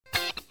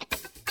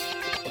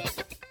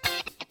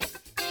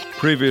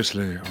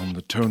Previously on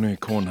the Tony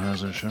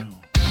Kornheiser Show.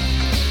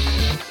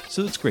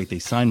 So it's great. They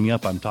signed me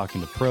up. I'm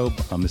talking to Probe.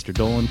 Mr.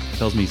 Dolan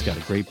tells me he's got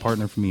a great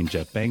partner for me in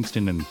Jeff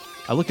Bankston. And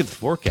I look at the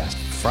forecast.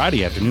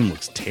 Friday afternoon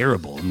looks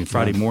terrible. I mean,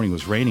 Friday morning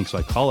was raining. So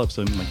I call up.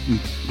 So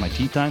my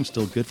tee time's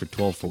still good for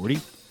 12:40.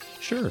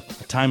 Sure.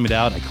 I time it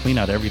out. I clean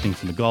out everything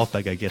from the golf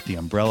bag. I get the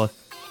umbrella.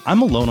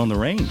 I'm alone on the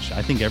range.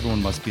 I think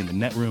everyone must be in the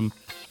net room,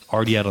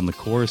 already out on the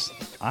course.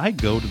 I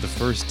go to the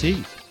first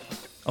tee.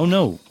 Oh,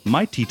 no,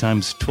 my tee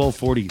time's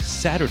 12:40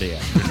 Saturday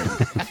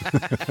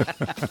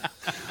afternoon.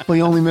 Well,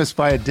 you only missed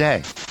by a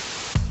day.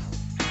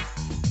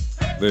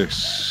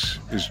 This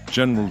is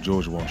General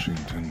George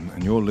Washington,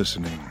 and you're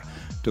listening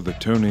to the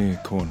Tony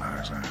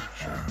Kornheiser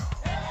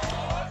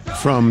Show.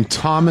 From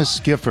Thomas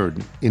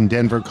Gifford in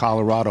Denver,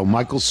 Colorado,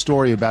 Michael's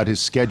story about his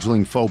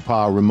scheduling faux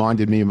pas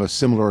reminded me of a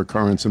similar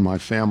occurrence in my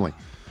family.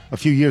 A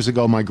few years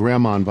ago, my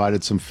grandma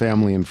invited some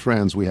family and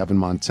friends we have in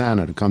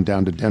Montana to come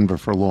down to Denver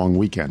for a long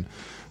weekend.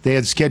 They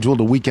had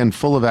scheduled a weekend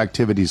full of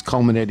activities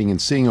culminating in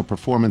seeing a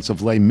performance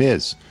of Les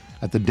Mis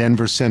at the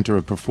Denver Center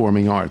of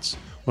Performing Arts.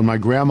 When my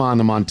grandma and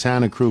the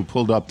Montana crew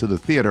pulled up to the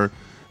theater,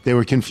 they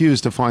were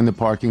confused to find the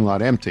parking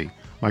lot empty.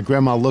 My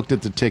grandma looked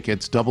at the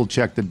tickets,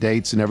 double-checked the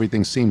dates, and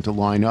everything seemed to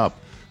line up.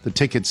 The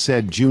ticket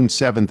said June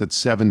 7th at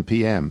 7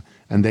 p.m.,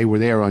 and they were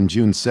there on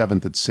June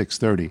 7th at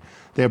 6:30.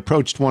 They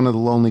approached one of the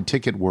lonely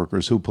ticket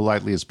workers who,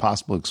 politely as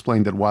possible,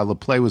 explained that while the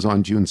play was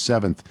on June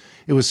 7th,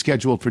 it was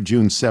scheduled for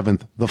June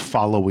 7th the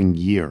following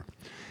year.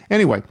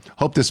 Anyway,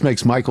 hope this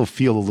makes Michael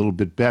feel a little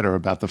bit better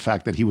about the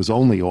fact that he was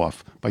only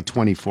off by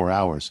 24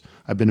 hours.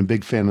 I've been a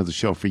big fan of the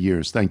show for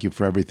years. Thank you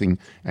for everything,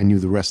 and you,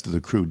 the rest of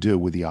the crew, do,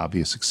 with the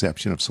obvious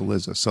exception of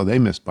Saliza. So they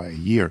missed by a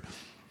year.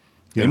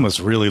 They must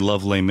really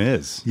love Les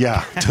Mis.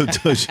 Yeah.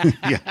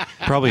 Yeah.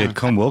 Probably had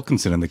Combe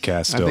Wilkinson in the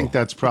cast still. I think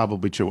that's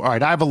probably true. All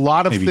right, I have a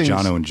lot of Maybe things.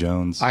 Jono and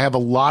Jones. I have a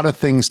lot of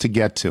things to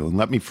get to, and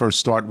let me first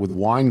start with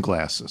wine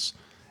glasses.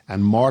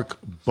 And Mark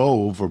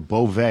Bove, or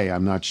Beauvais,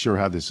 I'm not sure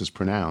how this is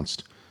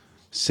pronounced,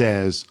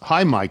 says,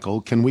 "Hi,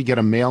 Michael. Can we get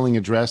a mailing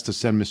address to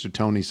send Mr.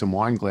 Tony some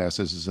wine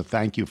glasses as a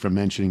thank you for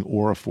mentioning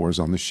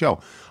Aurifors on the show?"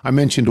 I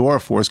mentioned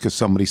Aurifors because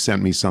somebody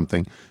sent me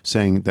something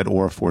saying that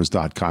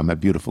Aurifors.com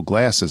had beautiful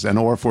glasses, and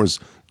Aurifors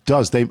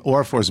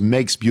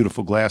makes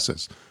beautiful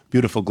glasses.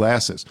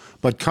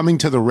 But coming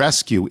to the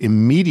rescue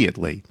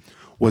immediately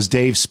was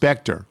Dave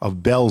Spector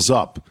of Bells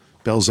Up.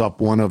 Bells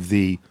Up, one of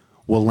the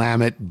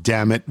Willamette,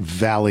 Dammit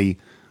Valley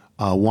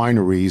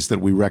wineries that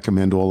we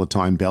recommend all the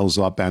time, Bells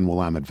Up and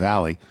Willamette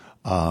Valley.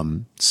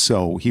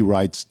 So he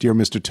writes, "Dear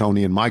Mr.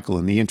 Tony and Michael,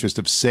 in the interest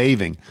of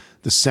saving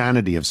the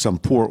sanity of some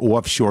poor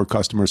offshore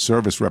customer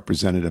service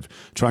representative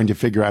trying to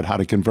figure out how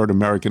to convert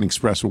American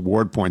Express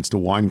reward points to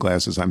wine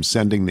glasses, I'm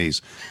sending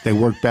these. They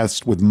work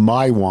best with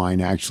my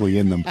wine actually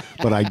in them,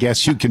 but I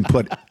guess you can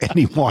put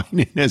any wine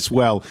in as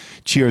well.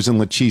 Cheers and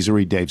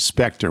Lacheserie, Dave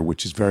Spector,"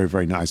 which is very,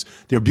 very nice.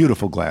 They're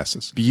beautiful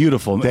glasses.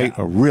 Beautiful. They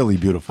are really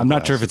beautiful. I'm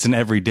not sure if it's an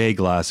everyday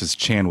glass, as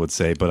Chan would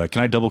say, but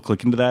can I double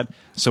click into that?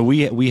 So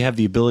we have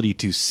the ability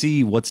to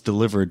see what's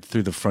delivered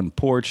through the front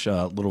porch,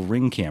 little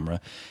Ring camera,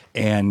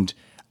 and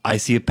I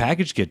see a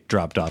package get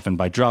dropped off, and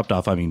by dropped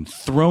off, I mean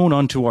thrown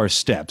onto our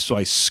steps. So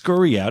I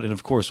scurry out, and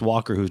of course,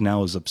 Walker, who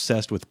now is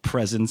obsessed with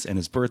presents and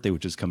his birthday,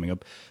 which is coming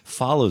up,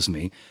 follows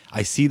me.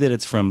 I see that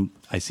it's from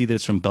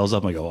Bells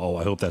Up. I go, "Oh,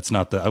 I hope that's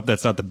not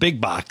the big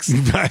box."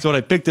 So when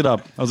I picked it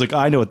up, I was like,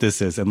 "I know what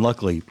this is," and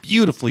luckily,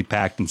 beautifully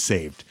packed and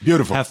saved.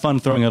 Beautiful. Have fun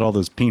throwing out all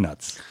those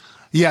peanuts.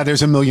 Yeah,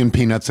 there's a million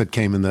peanuts that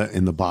came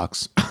in the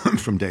box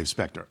from Dave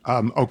Spector.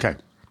 Okay,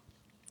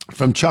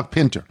 from Chuck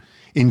Pinter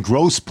in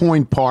Grosse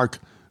Pointe Park,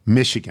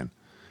 Michigan.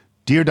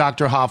 "Dear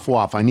Dr.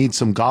 Hoffwaff, I need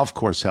some golf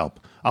course help.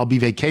 I'll be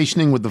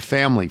vacationing with the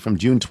family from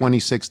June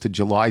 26th to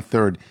July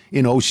 3rd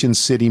in Ocean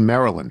City,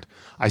 Maryland.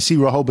 I see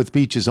Rehoboth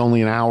Beach is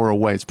only an hour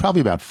away. It's probably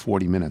about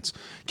 40 minutes.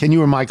 Can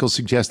you or Michael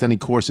suggest any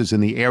courses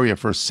in the area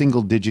for a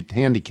single-digit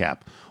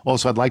handicap?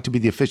 Also, I'd like to be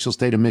the official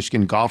state of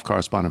Michigan golf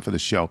correspondent for the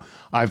show.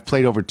 I've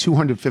played over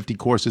 250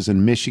 courses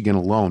in Michigan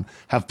alone,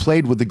 have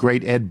played with the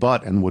great Ed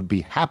Butt, and would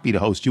be happy to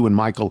host you and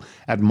Michael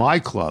at my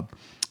club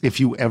if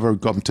you ever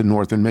come to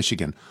northern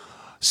Michigan."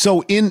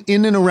 So in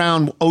and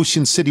around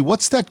Ocean City,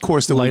 what's that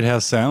course?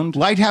 Lighthouse Sound?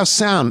 Lighthouse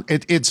Sound.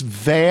 It's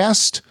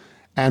vast,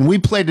 and we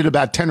played it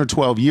about 10 or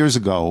 12 years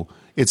ago.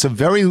 It's a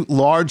very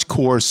large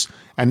course,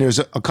 and there's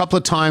a couple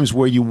of times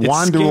where you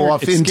wander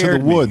off into the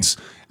woods,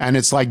 and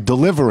it's like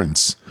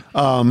Deliverance.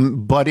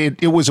 But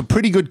it was a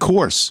pretty good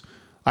course.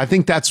 I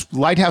think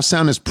Lighthouse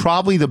Sound is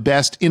probably the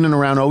best in and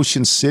around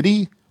Ocean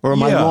City. Or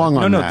am I wrong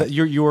on that?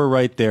 No, you were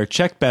right there.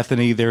 Check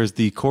Bethany. There's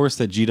the course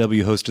that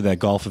GW hosted that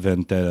golf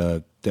event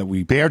that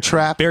we... Bear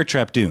Trap? Bear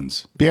Trap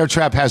Dunes. Bear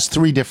Trap has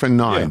 3 different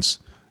nines.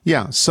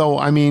 Yeah, so,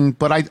 I mean,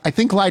 but I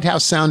think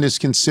Lighthouse Sound is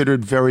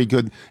considered very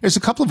good. There's a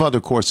couple of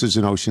other courses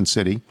in Ocean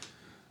City,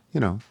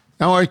 you know.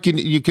 Or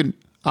you can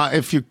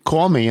if you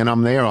call me and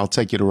I'm there, I'll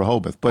take you to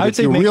Rehoboth. But if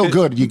you're real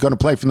good, you're going to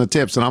play from the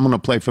tips, and I'm going to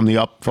play from the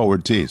up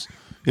forward tees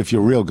if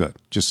you're real good,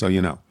 just so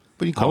you know.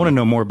 But you I call want to me.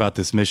 know more about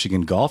this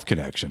Michigan golf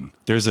connection.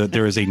 there is a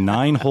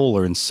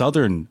 9-holer in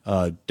southern,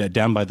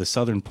 down by the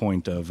southern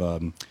point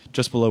of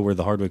just below where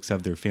the Hardwicks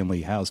have their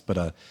family house,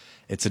 but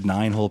it's a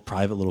 9-hole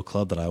private little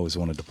club that I always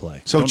wanted to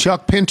play. So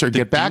Chuck Pinter,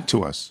 get back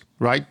to us,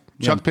 right?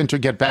 Chuck Pinter,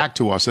 get back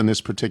to us on this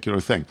particular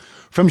thing.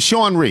 From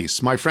Sean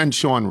Reese, my friend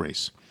Sean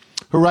Reese,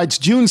 who writes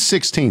June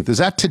 16th. Is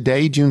that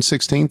today, June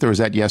 16th, or is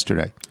that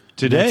yesterday?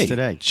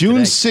 Today.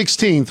 June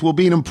 16th will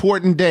be an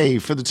important day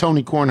for the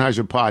Tony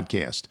Kornheiser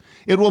podcast.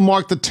 It will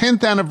mark the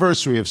 10th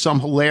anniversary of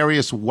some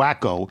hilarious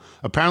wacko.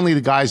 Apparently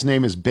the guy's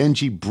name is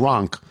Benji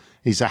Bronk.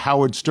 He's a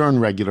Howard Stern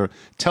regular,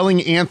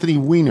 telling Anthony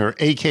Weiner,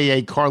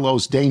 a.k.a.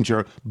 Carlos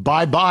Danger,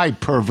 bye-bye,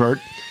 pervert,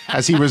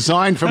 as he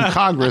resigned from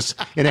Congress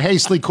in a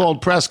hastily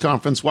called press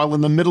conference while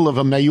in the middle of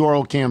a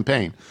mayoral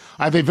campaign.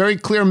 I have a very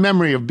clear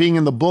memory of being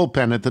in the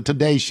bullpen at the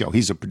Today Show.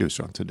 He's a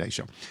producer on Today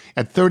Show.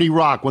 At 30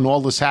 Rock when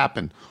all this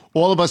happened.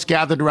 All of us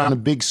gathered around a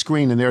big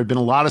screen, and there had been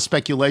a lot of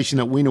speculation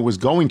that Weiner was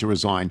going to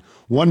resign.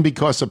 One,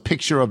 because a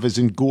picture of his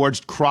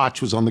engorged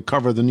crotch was on the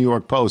cover of the New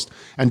York Post,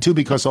 and two,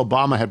 because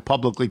Obama had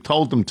publicly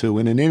told him to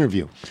in an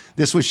interview.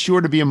 This was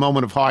sure to be a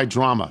moment of high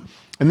drama.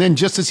 And then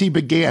just as he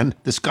began,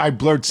 this guy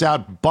blurts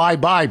out,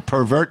 bye-bye,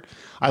 pervert.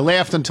 I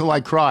laughed until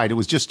I cried. It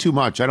was just too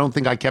much. I don't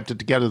think I kept it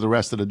together the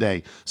rest of the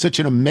day. Such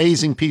an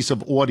amazing piece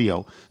of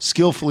audio,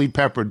 skillfully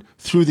peppered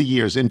through the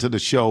years into the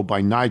show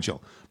by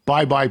Nigel.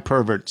 Bye-bye,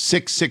 pervert,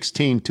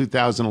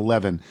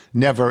 6/16/2011.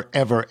 Never,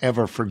 ever,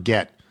 ever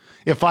forget.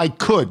 If I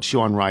could,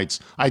 Sean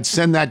writes, I'd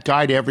send that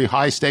guy to every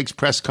high-stakes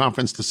press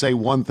conference to say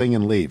one thing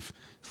and leave.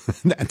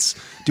 Do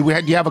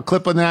you have a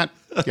clip on that?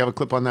 Do you have a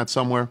clip on that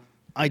somewhere?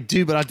 I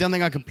do, but I don't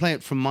think I can play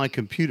it from my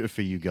computer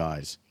for you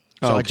guys.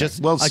 So Okay.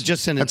 I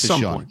just sent it to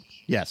Sean. Point.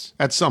 Yes.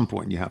 At some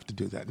point, you have to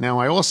do that. Now,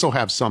 I also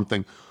have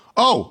something.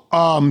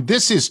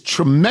 This is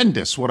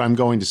tremendous, what I'm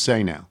going to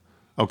say now.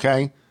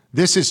 Okay?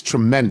 This is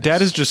tremendous.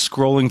 Dad is just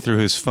scrolling through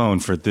his phone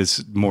for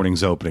this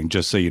morning's opening,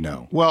 just so you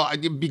know. Well,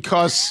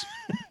 because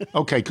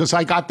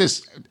I got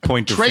this.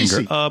 Pointer Tracy,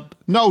 finger up.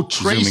 No,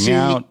 Tracy. Zooming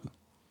out.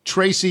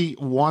 Tracy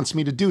wants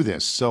me to do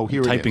this, so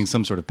here it is. Typing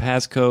some sort of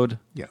passcode.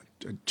 Yeah,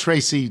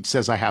 Tracy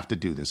says I have to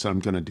do this, so I'm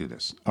going to do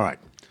this. All right,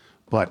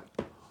 but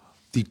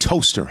the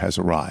toaster has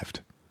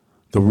arrived.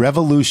 The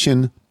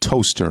Revolution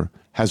toaster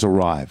has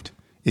arrived.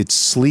 It's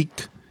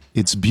sleek.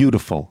 It's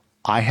beautiful.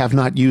 I have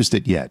not used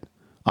it yet.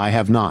 I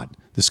have not.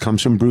 This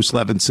comes from Bruce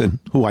Levinson,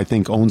 who I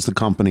think owns the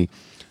company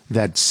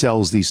that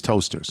sells these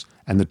toasters.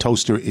 And the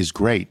toaster is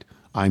great,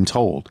 I'm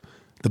told.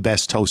 The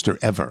best toaster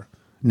ever.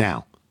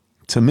 Now,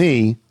 to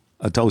me,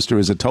 a toaster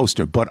is a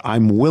toaster, but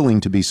I'm willing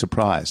to be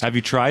surprised. Have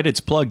you tried? It's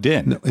plugged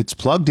in. No, it's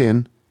plugged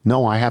in.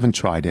 No, I haven't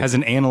tried it. Has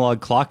an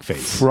analog clock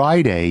face.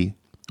 Friday,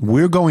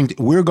 we're going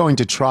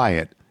to try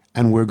it,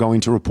 and we're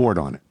going to report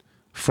on it.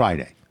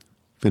 Friday.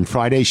 In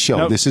Friday's show.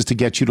 Nope. This is to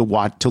get you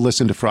to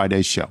listen to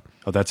Friday's show.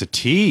 Oh, that's a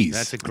tease.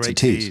 That's a great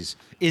tease. tease.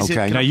 Is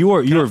Okay. it? Now you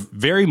are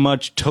very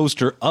much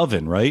toaster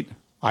oven, right?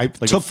 I a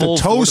took full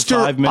the 4 to toaster.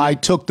 5 minute- I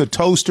took the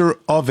toaster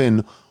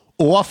oven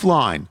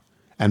offline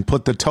and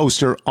put the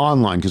toaster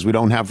online because we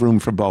don't have room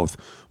for both.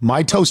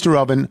 My toaster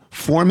oven,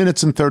 4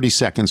 minutes and 30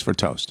 seconds for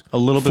toast. A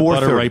little bit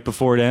 4:30. butter right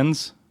before it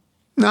ends.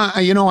 Nah,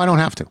 I don't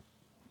have to.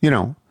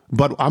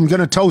 But I'm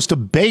going to toast a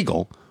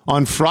bagel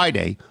on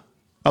Friday,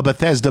 a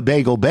Bethesda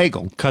bagel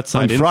Cut on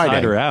side Friday.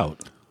 inside or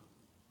out.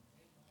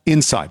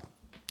 Inside.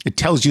 It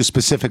tells you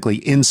specifically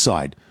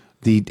inside.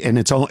 And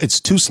it's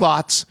 2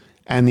 slots,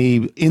 and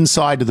the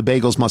inside of the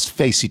bagels must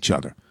face each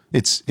other.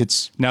 It's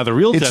Now the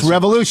real it's test.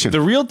 revolution.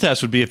 The real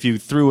test would be if you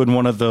threw in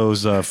one of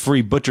those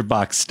free butcher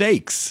box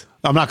steaks.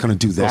 I'm not going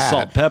to do that.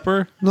 Salt,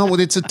 pepper. No,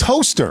 it's a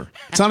toaster.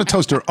 It's not a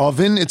toaster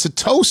oven. It's a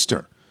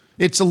toaster.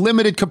 It's a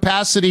limited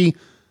capacity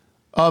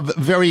of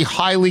very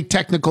highly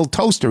technical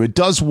toaster. It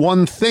does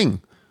one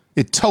thing.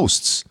 It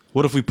toasts.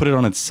 What if we put it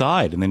on its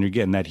side and then you're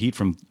getting that heat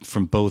from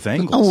both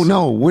angles? Oh,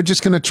 no. We're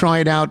just going to try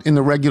it out in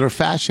the regular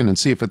fashion and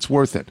see if it's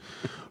worth it.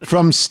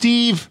 From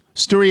Steve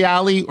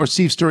Sturiali or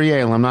Steve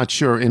Sturiale, I'm not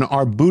sure, in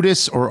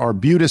Arbutus,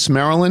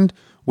 Maryland,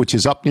 which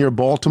is up near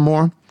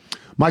Baltimore.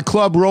 My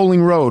club,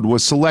 Rolling Road,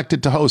 was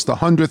selected to host the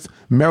 100th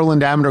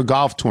Maryland Amateur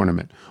Golf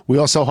Tournament. We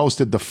also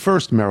hosted the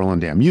first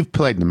Maryland Am. You've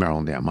played in the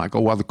Maryland Am,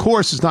 Michael. While the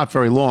course is not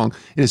very long,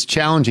 it is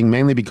challenging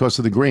mainly because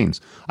of the greens.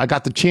 I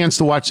got the chance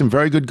to watch some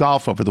very good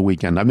golf over the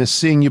weekend. I miss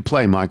seeing you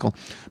play, Michael.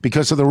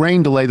 Because of the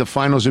rain delay, the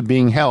finals are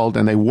being held,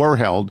 and they were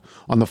held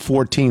on the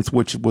 14th,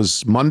 which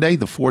was Monday,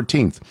 the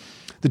 14th.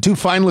 The 2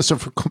 finalists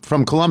are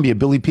from Columbia,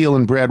 Billy Peel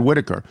and Brad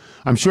Whitaker.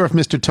 I'm sure if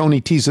Mr.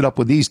 Tony tees it up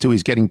with these 2,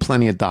 he's getting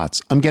plenty of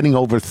dots. I'm getting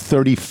over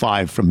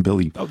 35 from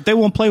Billy. Oh, they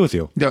won't play with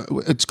you.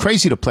 It's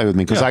crazy to play with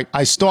me because Yeah.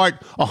 I start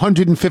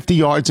 150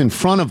 yards in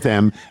front of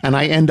them and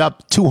I end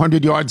up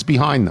 200 yards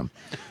behind them.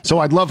 So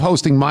I'd love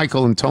hosting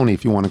Michael and Tony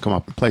if you want to come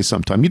up and play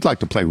sometime. You'd like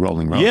to play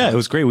Rolling Road. Yeah, it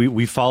was great.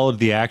 We followed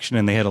the action,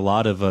 and they had a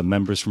lot of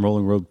members from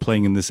Rolling Road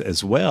playing in this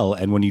as well.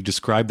 And when you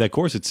describe that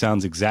course, it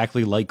sounds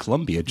exactly like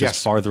Columbia, just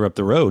Yes. farther up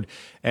the road.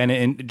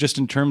 And just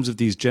in terms of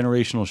these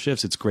generational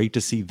shifts, it's great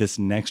to see this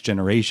next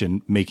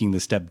generation making the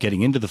step,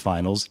 getting into the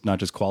finals, not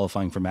just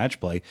qualifying for match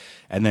play,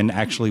 and then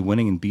actually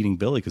winning and beating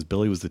Billy, because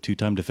Billy was the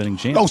two-time defending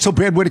champ. Oh, so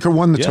Brad Whitaker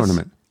won the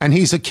tournament. And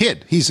he's a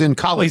kid. He's in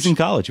college. Well, he's in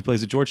college. He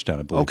plays at Georgetown,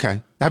 I believe.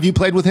 Okay. Have you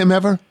played with him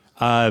ever?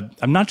 I'm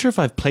not sure if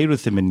I've played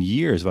with him in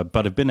years,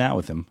 but I've been out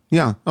with him.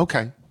 Yeah.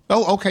 Okay.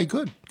 Oh, okay.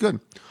 Good.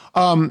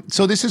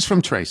 So this is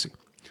from Tracy.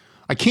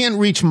 I can't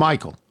reach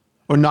Michael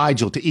or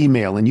Nigel to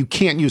email, and you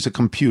can't use a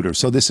computer,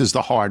 so this is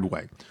the hard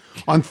way.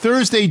 On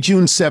Thursday,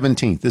 June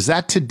 17th, is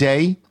that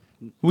today?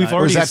 We've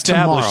already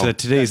established that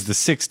today's the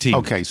 16th.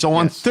 Okay, so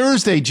on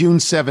Thursday, June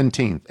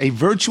 17th, a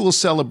virtual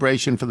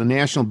celebration for the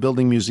National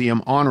Building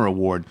Museum Honor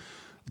Award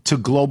to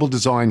global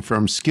design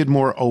firm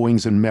Skidmore,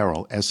 Owings, and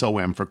Merrill,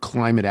 SOM, for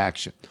climate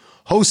action,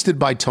 hosted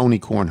by Tony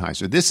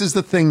Kornheiser. This is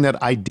the thing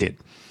that I did.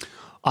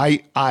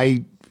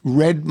 I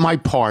read my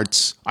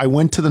parts. I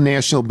went to the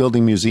National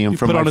Building Museum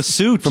put on a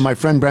suit for my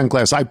friend Brent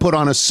Glass. I put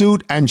on a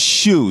suit and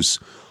shoes.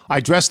 I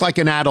dressed like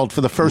an adult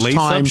for the first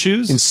time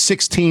shoes? in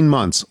 16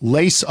 months.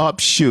 Lace-up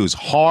shoes,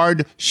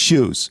 hard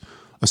shoes,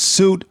 a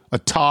suit, a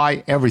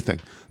tie, everything.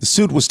 The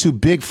suit was too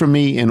big for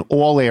me in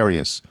all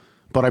areas,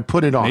 but I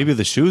put it on. Maybe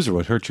the shoes are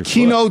what hurt your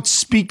Keynote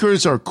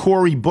speakers are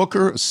Cory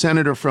Booker, a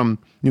senator from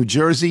New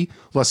Jersey,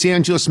 Los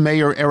Angeles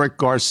Mayor Eric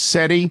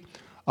Garcetti,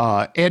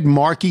 Ed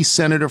Markey,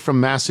 senator from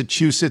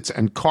Massachusetts,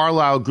 and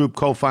Carlyle Group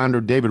co-founder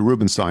David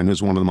Rubenstein,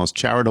 who's one of the most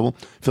charitable,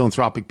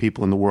 philanthropic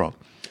people in the world.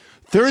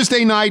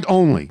 Thursday night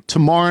only,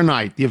 tomorrow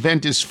night. The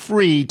event is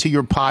free to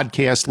your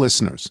podcast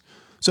listeners.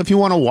 So if you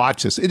want to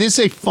watch this, it is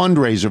a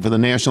fundraiser for the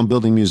National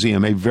Building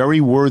Museum, a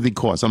very worthy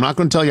cause. I'm not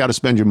going to tell you how to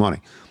spend your money.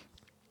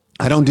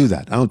 I don't do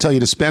that. I don't tell you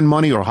to spend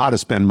money or how to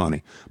spend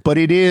money. But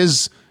it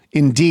is,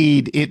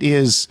 indeed,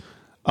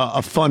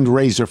 a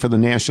fundraiser for the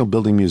National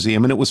Building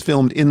Museum, and it was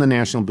filmed in the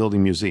National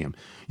Building Museum.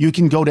 You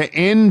can go to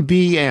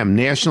NBM,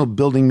 National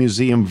Building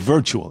Museum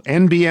Virtual,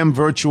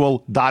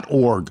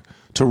 nbmvirtual.org,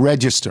 to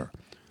register,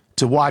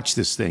 to watch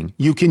this thing.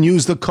 You can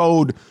use the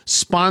code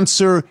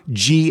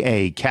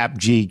SPONSORGA, cap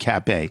G,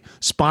 cap A.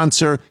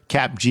 Sponsor,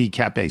 cap G,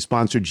 cap A.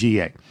 Sponsor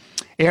GA.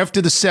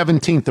 After the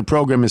 17th, the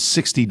program is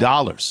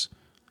 $60.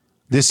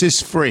 This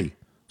is free,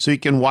 so you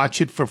can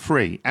watch it for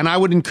free. And I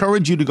would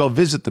encourage you to go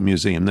visit the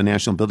museum, the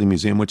National Building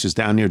Museum, which is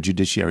down near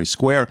Judiciary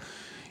Square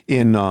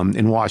in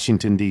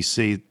Washington,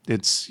 D.C.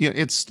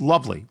 It's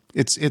lovely.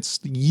 It's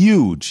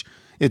huge.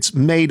 It's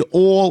made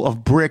all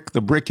of brick.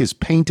 The brick is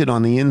painted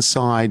on the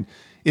inside.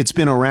 It's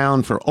been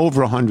around for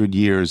over 100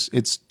 years.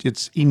 It's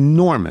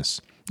enormous.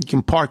 You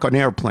can park an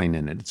airplane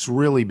in it. It's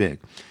really big.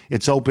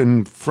 It's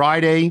open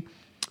Friday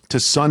to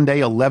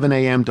Sunday, 11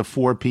 a.m. to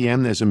 4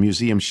 p.m. There's a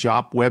museum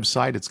shop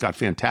website. It's got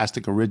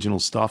fantastic original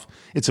stuff.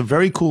 It's a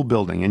very cool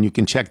building, and you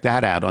can check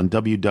that out on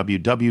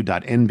www.nbm.org,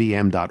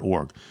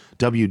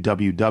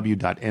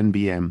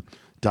 www.nbm.org.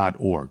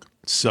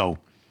 So,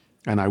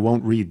 and I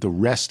won't read the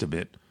rest of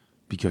it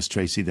because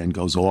Tracy then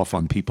goes off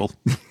on people.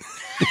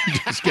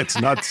 Just gets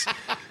nuts.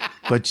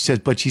 But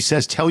she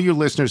says, tell your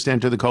listeners to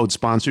enter the code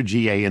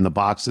SPONSORGA in the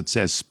box that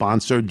says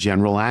Sponsor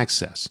General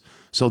Access.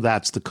 So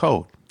that's the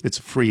code. It's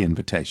a free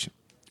invitation.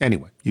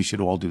 Anyway, you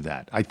should all do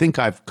that. I think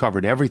I've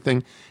covered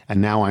everything,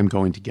 and now I'm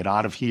going to get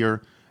out of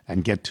here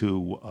and get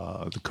to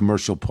the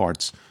commercial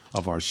parts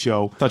of our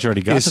show. I thought you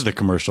already got to the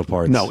commercial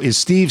parts. No, is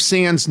Steve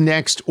Sands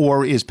next,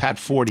 or is Pat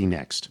Forty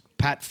next?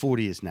 Pat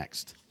Forty is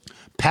next.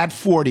 Pat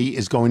Forty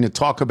is going to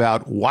talk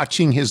about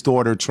watching his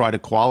daughter try to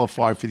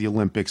qualify for the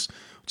Olympics.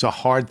 It's a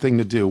hard thing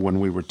to do. When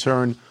we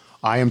return,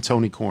 I am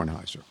Tony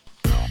Kornheiser.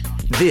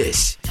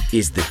 This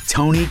is the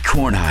Tony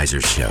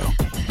Kornheiser Show.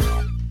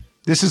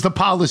 This is the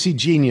Policy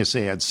Genius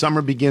ad.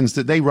 Summer begins,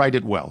 they write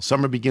it well.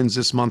 Summer begins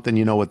this month, and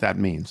you know what that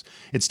means.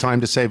 It's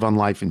time to save on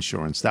life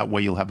insurance. That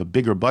way you'll have a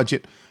bigger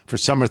budget for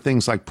summer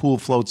things like pool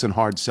floats and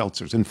hard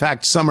seltzers. In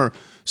fact, summer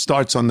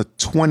starts on the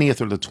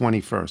 20th or the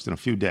 21st in a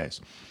few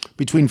days.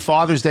 Between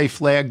Father's Day,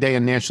 Flag Day,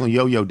 and National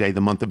Yo-Yo Day,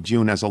 the month of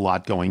June has a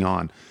lot going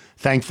on.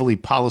 Thankfully,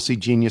 Policy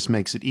Genius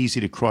makes it easy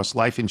to cross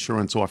life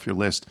insurance off your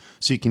list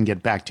so you can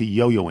get back to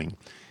yo-yoing.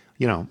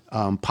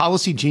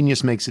 Policy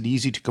Genius makes it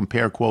easy to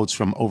compare quotes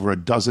from over a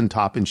dozen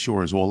top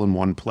insurers all in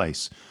one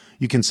place.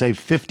 You can save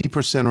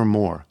 50% or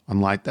more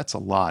on life. That's a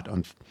lot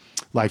on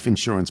life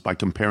insurance by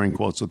comparing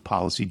quotes with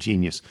Policy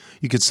Genius.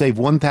 You could save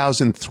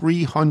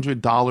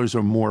 $1,300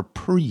 or more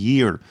per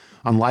year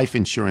on life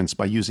insurance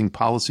by using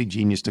Policy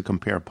Genius to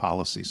compare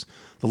policies.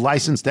 The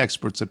licensed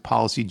experts at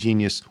Policy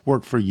Genius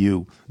work for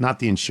you, not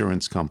the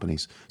insurance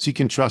companies, so you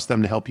can trust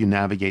them to help you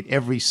navigate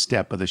every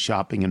step of the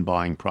shopping and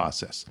buying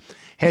process.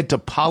 Head to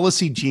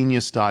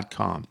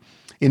PolicyGenius.com.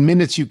 In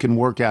minutes, you can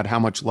work out how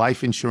much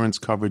life insurance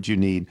coverage you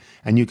need,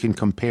 and you can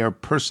compare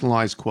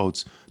personalized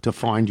quotes to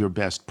find your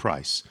best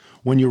price.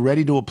 When you're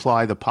ready to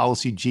apply, the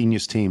Policy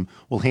Genius team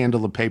will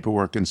handle the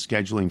paperwork and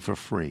scheduling for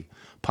free.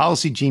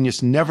 Policy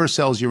Genius never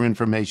sells your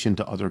information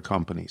to other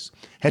companies.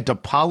 Head to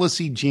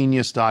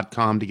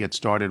PolicyGenius.com to get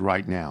started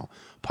right now.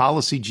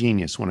 Policy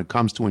Genius, when it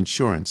comes to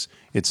insurance,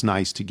 it's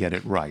nice to get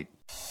it right.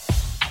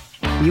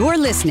 You're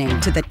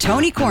listening to The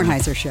Tony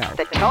Kornheiser Show.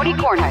 The Tony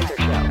Kornheiser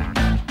Show.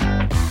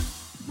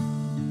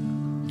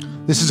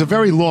 This is a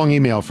very long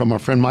email from our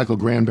friend Michael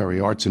Granberry,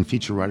 arts and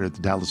feature writer at the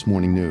Dallas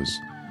Morning News.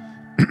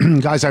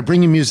 Guys, I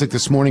bring you music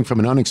this morning from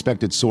an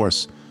unexpected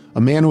source,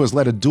 a man who has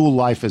led a dual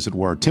life, as it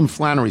were. Tim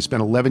Flannery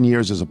spent 11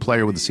 years as a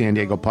player with the San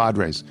Diego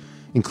Padres,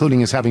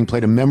 including as having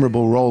played a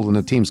memorable role in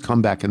the team's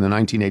comeback in the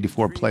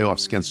 1984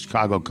 playoffs against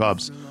Chicago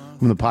Cubs,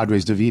 whom the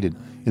Padres defeated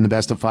in the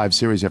best-of-5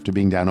 series after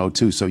being down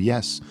 0-2. So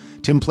yes,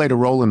 Tim played a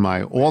role in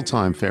my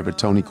all-time favorite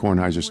Tony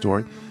Kornheiser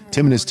story.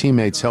 Tim and his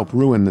teammates helped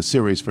ruin the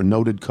series for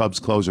noted Cubs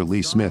closer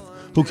Lee Smith.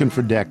 Who can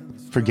forget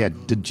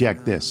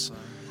Deject This?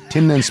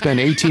 Tim then spent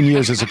 18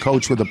 years as a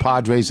coach with the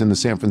Padres and the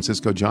San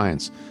Francisco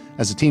Giants.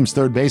 As the team's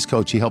third base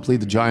coach, he helped lead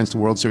the Giants to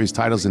World Series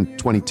titles in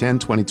 2010,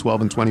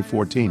 2012, and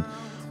 2014,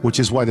 which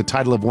is why the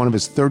title of one of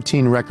his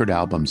 13 record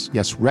albums,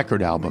 yes,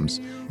 record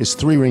albums, is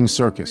Three Ring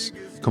Circus,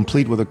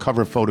 complete with a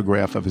cover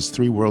photograph of his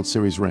 3 World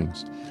Series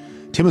rings.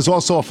 Tim is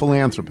also a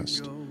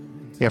philanthropist.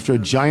 After a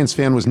Giants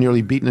fan was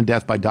nearly beaten to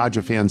death by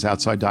Dodger fans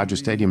outside Dodger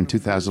Stadium in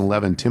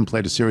 2011, Tim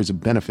played a series of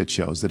benefit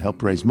shows that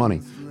helped raise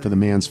money for the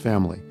man's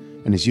family,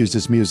 and has used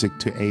his music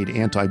to aid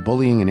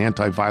anti-bullying and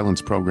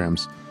anti-violence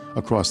programs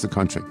across the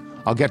country.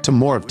 I'll get to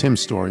more of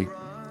Tim's story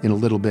in a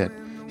little bit.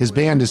 His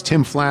band is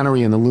Tim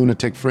Flannery and the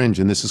Lunatic Fringe,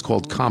 and this is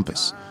called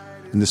Compass,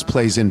 and this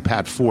plays in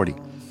Pat 40.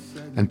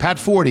 And Pat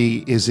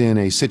 40 is in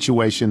a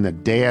situation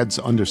that dads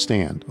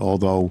understand,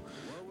 although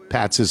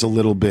Pat's is a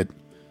little bit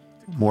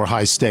more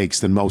high stakes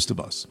than most of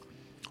us.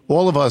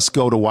 All of us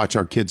go to watch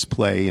our kids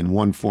play in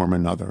one form or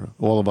another.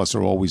 All of us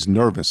are always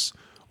nervous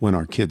when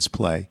our kids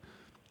play.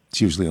 It's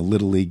usually a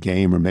little league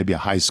game or maybe a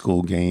high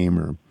school game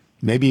or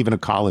maybe even a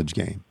college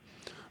game.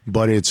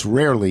 But it's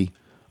rarely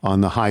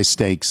on the high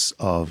stakes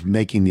of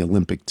making the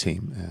Olympic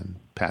team. And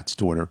Pat's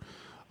daughter,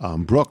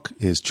 Brooke,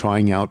 is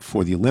trying out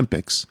for the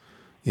Olympics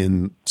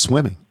in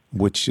swimming,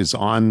 which is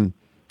on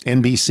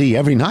NBC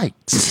every night.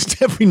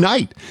 Every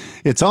night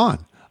it's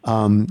on.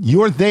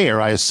 You're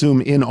there, I assume,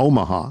 in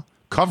Omaha,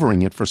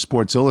 covering it for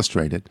Sports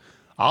Illustrated.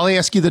 I'll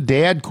ask you the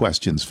dad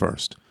questions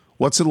first.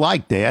 What's it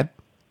like, Dad?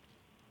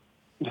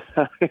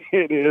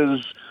 It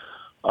is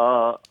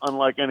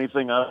unlike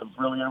anything I've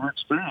really ever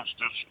experienced.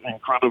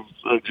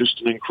 It's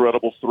just an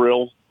incredible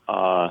thrill.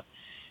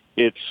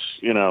 It's,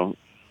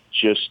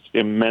 just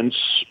immense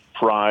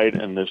pride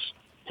and this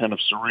kind of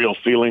surreal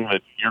feeling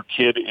that your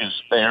kid is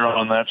there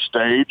on that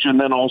stage, and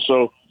then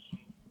also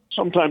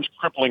sometimes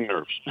crippling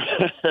nerves.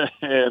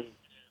 And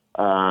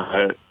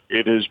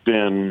it has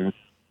been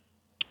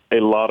a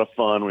lot of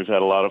fun. We've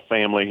had a lot of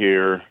family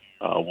here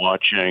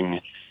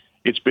watching.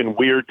 It's been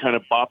weird kind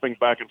of bopping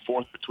back and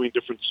forth between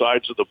different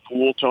sides of the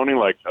pool, Tony.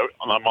 Like,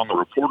 I'm on the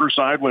reporter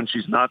side when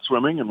she's not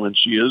swimming, and when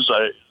she is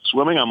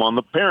swimming, I'm on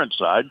the parent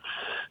side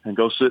and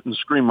go sit and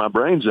scream my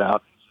brains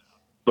out.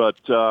 But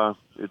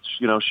it's,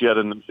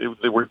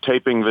 they were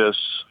taping this,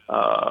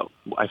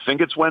 I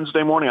think it's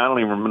Wednesday morning. I don't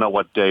even know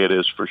what day it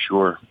is for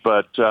sure.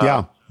 But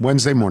yeah,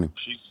 Wednesday morning.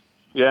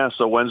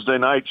 So Wednesday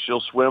night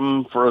she'll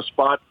swim for a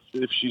spot.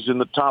 If she's in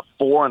the top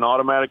 4, an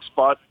automatic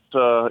spot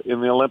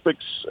in the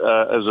Olympics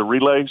as a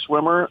relay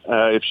swimmer.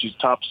 If she's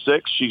top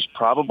 6, she's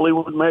probably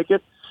would make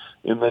it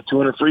in the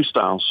 200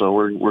 freestyle. So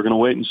we're going to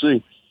wait and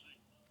see.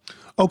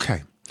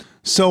 Okay.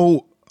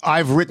 So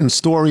I've written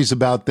stories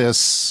about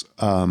this,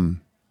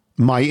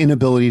 my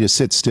inability to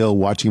sit still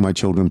watching my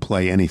children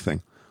play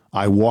anything.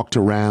 I walked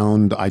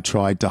around. I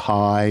tried to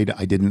hide.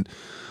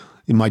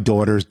 My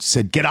daughter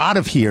said, "Get out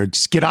of here.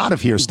 Just get out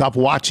of here. Stop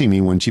watching me,"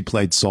 when she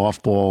played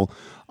softball.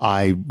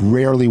 I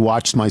rarely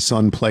watched my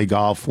son play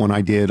golf. When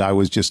I did, I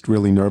was just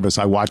really nervous.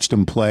 I watched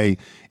him play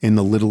in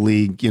the Little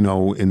League,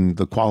 in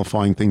the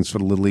qualifying things for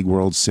the Little League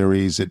World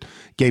Series. It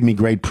gave me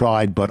great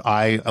pride, but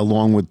I,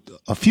 along with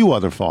a few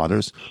other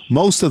fathers,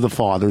 most of the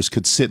fathers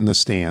could sit in the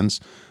stands,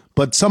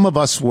 but some of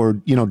us were,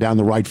 down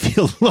the right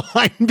field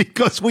line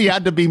because we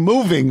had to be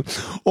moving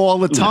all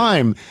the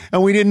time,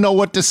 and we didn't know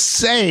what to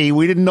say.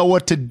 We didn't know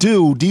what to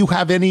do. Do you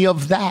have any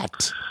of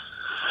that?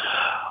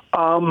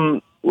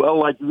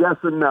 Well, yes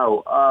and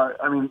no.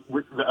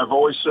 I've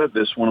always said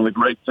this. One of the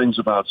great things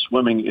about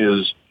swimming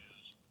is,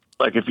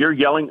 if you're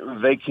yelling,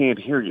 they can't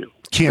hear you.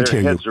 Their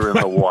heads are in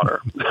the water.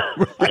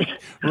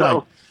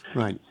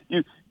 Right.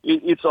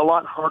 It's a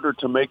lot harder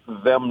to make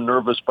them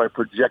nervous by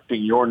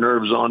projecting your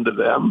nerves onto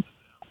them.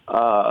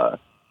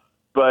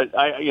 But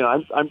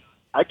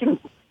I can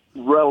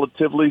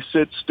relatively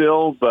sit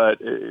still, but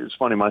it's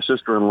funny. My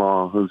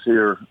sister-in-law, who's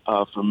here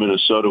from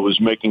Minnesota,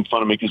 was making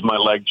fun of me because my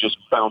leg just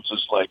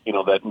bounces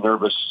that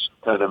nervous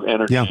kind of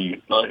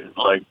energy,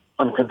 like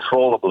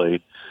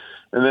uncontrollably.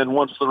 And then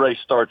once the race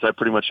starts, I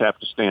pretty much have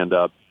to stand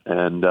up.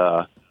 And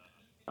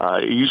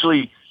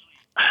usually,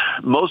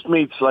 most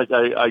meets,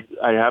 I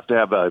have to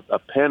have a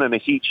pen and a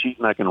heat sheet,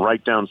 and I can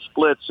write down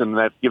splits, and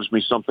that gives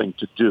me something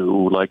to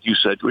do. Like you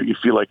said, where you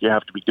feel like you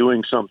have to be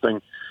doing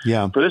something.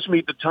 Yeah. For this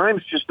meet, the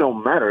times just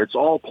don't matter. It's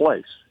all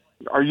place.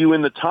 Are you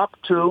in the top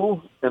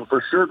 2 and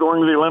for sure going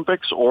to the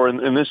Olympics, or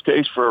in this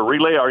case for a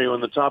relay, are you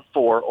in the top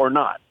 4 or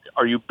not?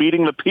 Are you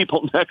beating the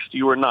people next to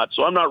you or not?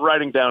 So I'm not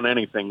writing down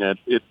anything.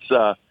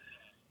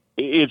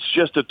 it's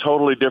just a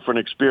totally different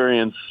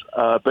experience.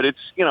 But it's,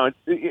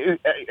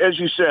 as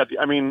you said,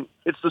 I mean,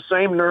 it's the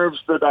same nerves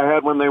that I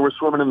had when they were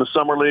swimming in the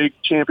Summer League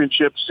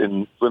championships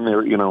and when they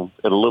were,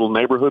 at a little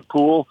neighborhood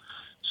pool.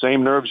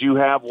 Same nerves you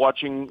have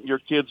watching your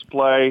kids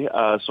play.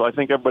 So I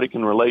think everybody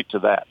can relate to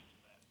that.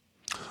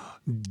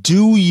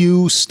 Do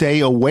you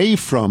stay away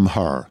from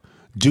her?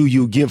 Do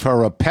you give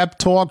her a pep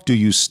talk? Do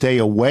you stay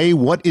away?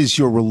 What is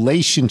your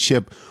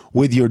relationship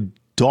with your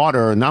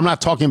daughter? And I'm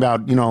not talking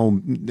about,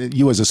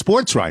 you as a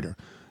sports writer,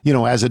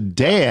 as a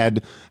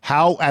dad,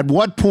 at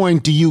what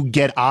point do you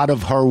get out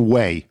of her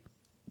way?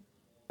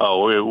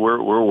 Oh,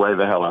 we're way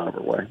the hell out of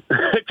her way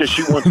because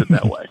she wants it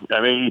that way.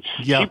 I mean,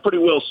 She pretty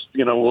well,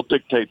 will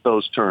dictate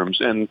those terms.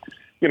 And,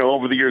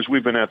 over the years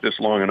we've been at this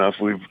long enough.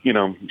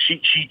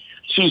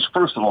 She's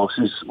first of all,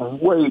 she's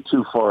way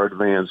too far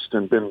advanced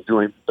and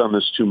done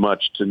this too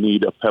much to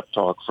need a pep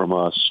talk from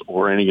us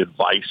or any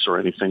advice or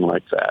anything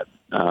like that.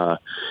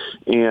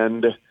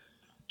 And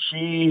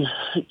she,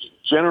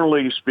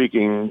 generally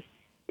speaking,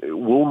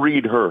 will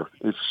read her.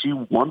 If she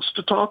wants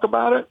to talk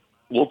about it,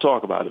 we'll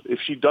talk about it. If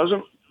she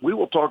doesn't, we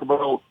will talk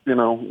about,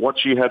 what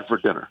she had for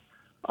dinner.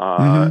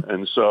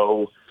 And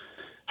so,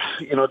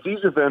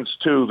 these events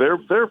too,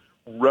 they're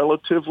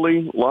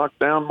relatively locked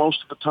down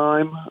most of the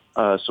time.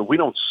 So we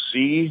don't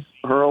see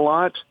her a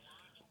lot,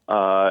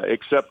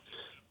 except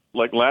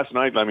like last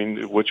night,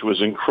 which was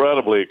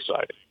incredibly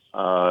exciting.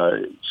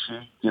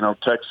 She,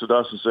 texted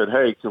us and said,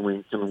 "Hey,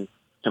 can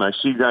I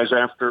see you guys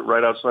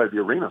right outside the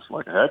arena?" I'm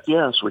like, heck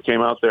yeah. So we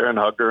came out there and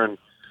hugged her and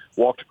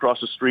walked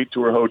across the street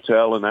to her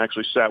hotel and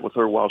actually sat with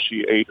her while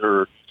she ate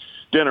her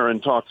dinner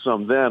and talked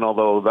some then,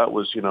 although that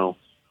was,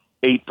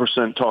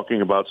 8%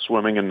 talking about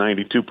swimming and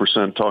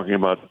 92% talking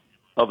about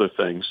other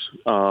things.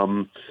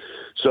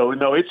 So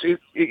no,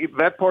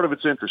 that part of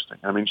it's interesting.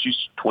 I mean, she's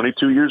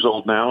 22 years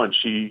old now, and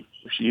she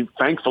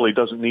thankfully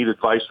doesn't need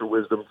advice or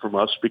wisdom from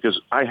us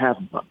because I have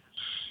none.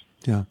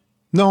 Yeah.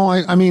 No,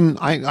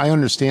 I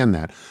understand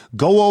that.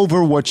 Go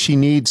over what she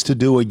needs to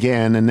do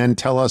again, and then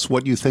tell us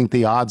what you think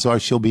the odds are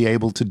she'll be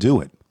able to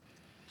do it.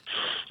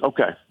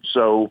 Okay.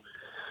 So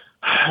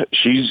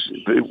she's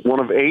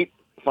one of 8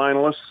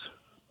 finalists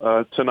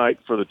tonight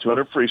for the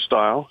 200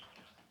 freestyle.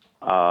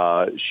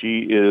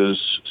 She is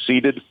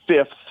seeded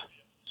 5th,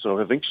 so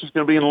I think she's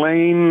going to be in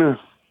lane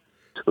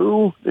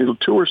 2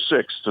 or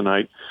 6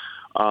 tonight.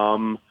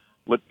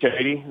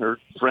 Katie, her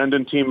friend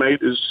and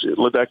teammate,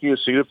 Ledecky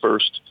is seeded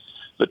 1st.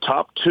 The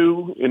top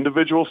 2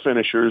 individual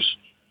finishers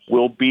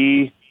will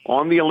be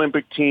on the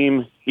Olympic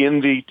team in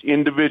the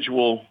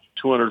individual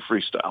 200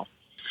 freestyle.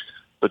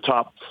 The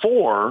top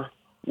 4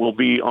 will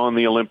be on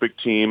the Olympic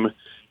team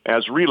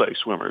as relay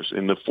swimmers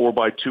in the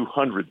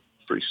 4x200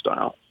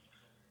 freestyle.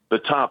 The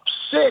top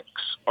 6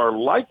 are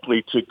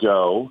likely to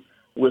go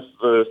with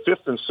the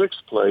 5th and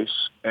 6th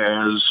place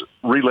as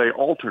relay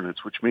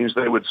alternates, which means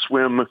they would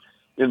swim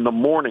in the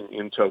morning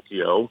in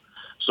Tokyo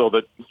so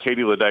that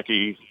Katie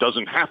Ledecky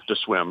doesn't have to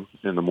swim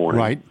in the morning.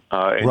 Right.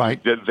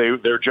 Right.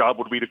 Their job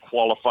would be to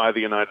qualify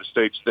the United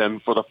States then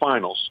for the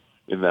finals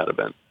in that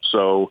event.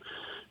 So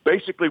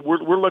basically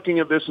we're looking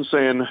at this and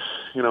saying,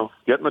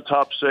 get in the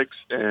top 6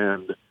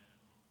 and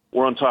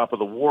we're on top of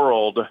the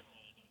world.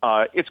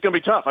 It's going to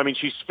be tough. I mean,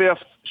 she's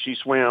 5th. She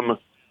swam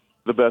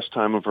the best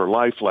time of her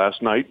life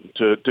last night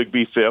to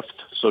be 5th.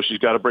 So she's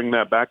got to bring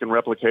that back and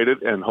replicate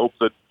it and hope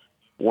that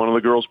one of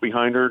the girls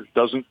behind her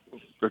doesn't,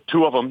 or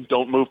 2 of them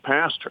don't move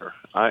past her.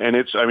 And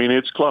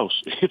it's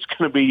close. It's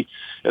going to be,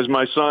 as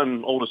my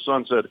oldest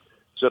son said,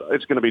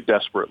 it's going to be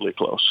desperately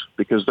close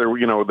because they're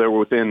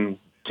within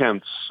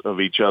tenths of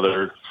each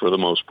other for the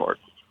most part.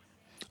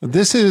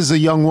 This is a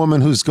young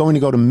woman who's going to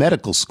go to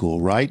medical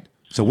school, right?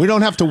 So we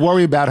don't have to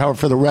worry about her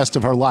for the rest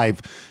of her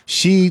life.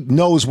 She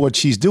knows what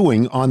she's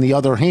doing. On the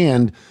other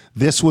hand,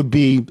 this would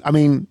be,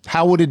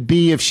 how would it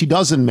be if she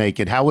doesn't make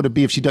it? How would it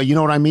be if she does? You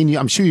know what I mean?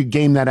 I'm sure you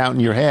game that out in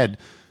your head.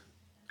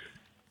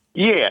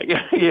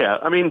 Yeah.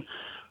 I mean,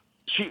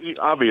 she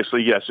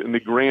obviously, yes, in the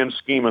grand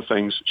scheme of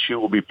things, she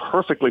will be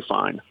perfectly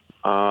fine.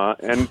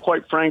 And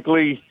quite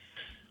frankly,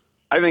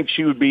 I think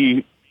she would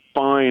be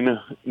fine.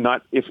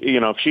 Not if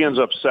she ends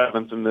up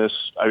 7th in this,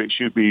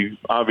 she would be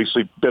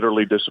obviously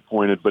bitterly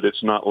disappointed. But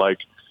it's not like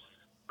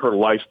her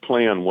life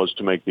plan was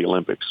to make the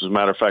Olympics. As a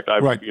matter of fact,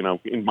 I've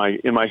in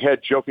my head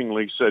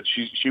jokingly said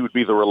she would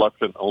be the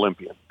reluctant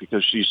Olympian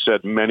because she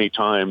said many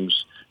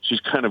times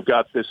she's kind of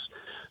got this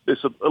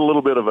a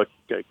little bit of a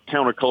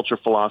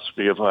counterculture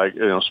philosophy of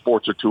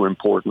sports are too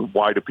important.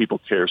 Why do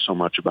people care so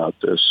much about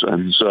this?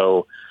 And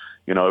so,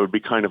 it would be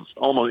kind of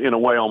almost in a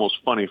way almost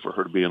funny for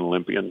her to be an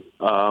Olympian.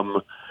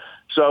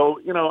 So,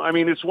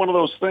 it's one of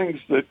those things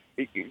that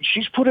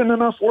she's put in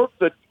enough work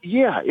that,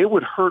 it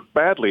would hurt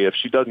badly if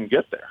she doesn't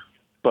get there.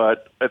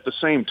 But at the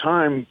same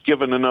time,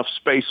 given enough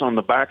space on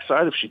the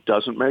backside, if she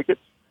doesn't make it,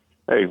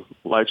 hey,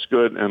 life's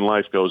good and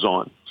life goes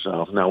on.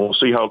 So now we'll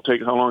see how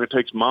long it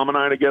takes Mom and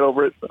I to get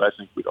over it, but I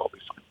think we'd all be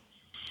fine.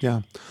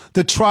 Yeah.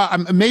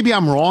 Maybe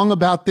I'm wrong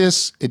about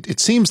this. It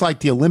seems like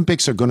the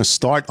Olympics are going to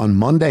start on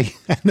Monday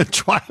and the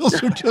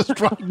trials are just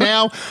right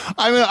now.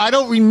 I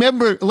don't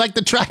remember, like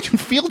the track and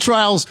field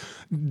trials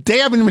they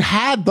haven't even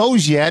had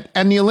those yet,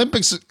 and the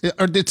Olympics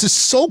it's just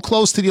so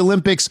close to the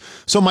Olympics.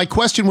 So my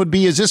question would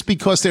be: is this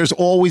because there's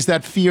always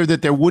that fear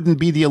that there wouldn't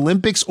be the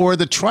Olympics, or are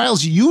the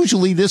trials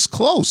usually this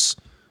close?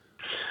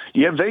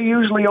 Yeah, they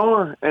usually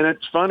are, and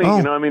it's funny.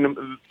 I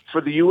mean,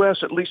 for the U.S.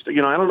 at least, I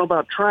don't know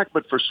about track,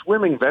 but for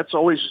swimming, that's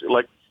always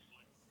like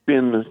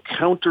been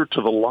counter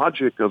to the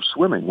logic of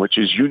swimming, which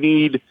is you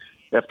need.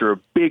 After a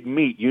big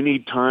meet, you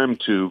need time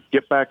to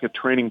get back at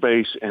training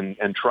base and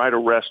try to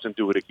rest and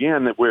do it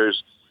again.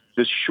 Whereas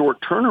this short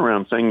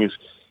turnaround thing is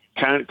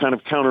kind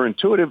of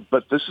counterintuitive,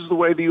 but this is the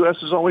way the U.S.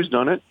 has always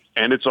done it,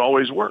 and it's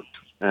always worked.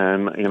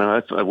 And,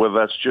 whether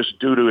that's just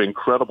due to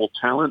incredible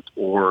talent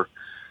or,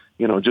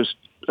 just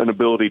an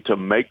ability to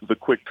make the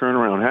quick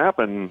turnaround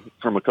happen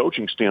from a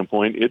coaching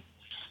standpoint,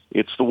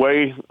 it's the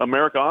way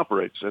America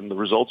operates, and the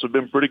results have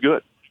been pretty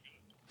good.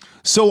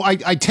 So I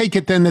take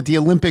it then that the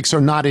Olympics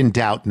are not in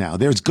doubt now.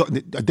 There's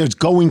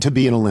going to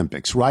be an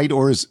Olympics, right?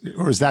 Or is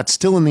that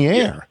still in the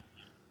air?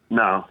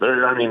 No,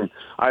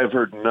 I've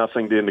heard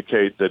nothing to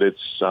indicate that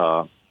it's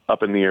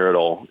up in the air at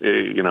all.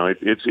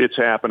 It's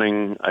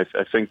happening. I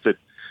think that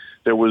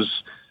there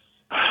was,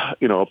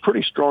 a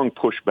pretty strong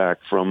pushback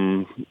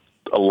from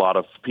a lot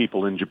of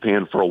people in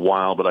Japan for a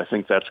while, but I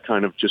think that's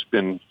kind of just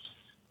been,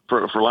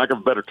 for lack of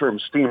a better term,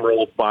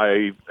 steamrolled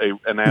by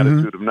an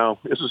attitude of, no,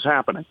 this is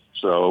happening.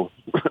 So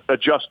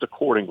adjust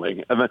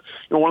accordingly. And then,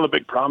 one of the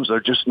big problems,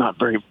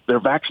 they're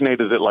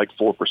vaccinated at like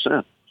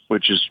 4%,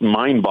 which is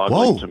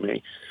mind-boggling to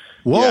me.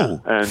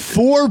 Whoa, yeah,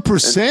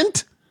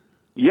 4%?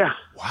 Yeah.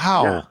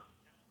 Wow.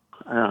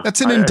 Yeah.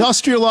 That's an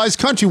industrialized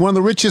country, one of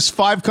the richest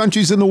 5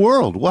 countries in the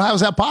world. Well, how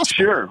is that possible?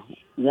 Sure.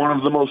 One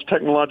of the most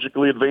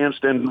technologically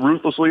advanced and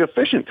ruthlessly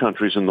efficient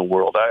countries in the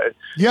world.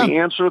 The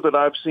answer that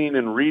I've seen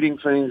in reading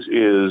things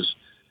is,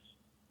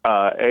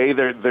 A,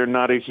 they're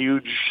not a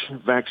huge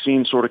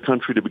vaccine sort of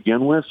country to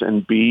begin with,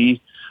 and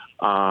B,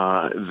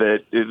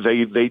 that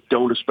they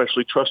don't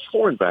especially trust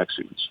foreign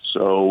vaccines.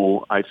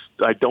 So I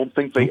don't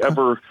think they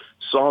ever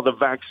saw the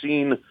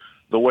vaccine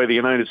the way the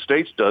United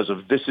States does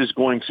of this is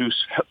going to,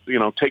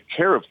 take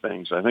care of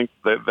things. I think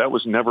that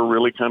was never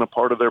really kind of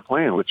part of their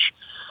plan, which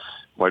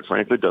quite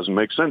frankly doesn't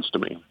make sense to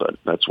me, but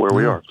that's where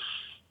we are.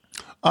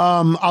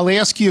 I'll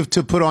ask you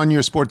to put on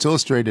your Sports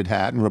Illustrated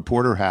hat and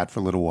reporter hat for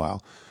a little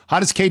while. How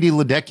does Katie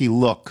Ledecky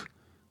look?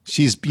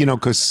 She's,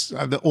 because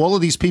all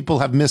of these people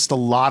have missed a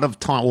lot of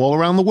time all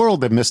around the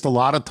world. They've missed a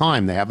lot of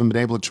time. They haven't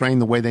been able to train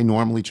the way they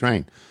normally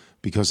train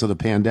because of the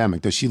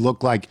pandemic. Does she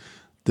look like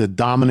the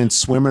dominant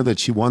swimmer that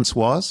she once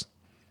was?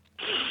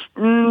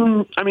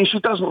 She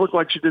doesn't look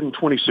like she did in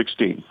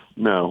 2016.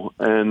 No.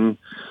 And,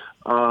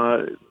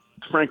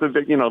 frankly,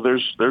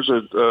 there's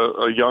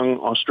a young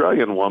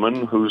Australian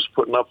woman who's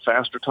putting up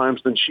faster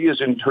times than she is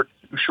in her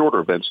shorter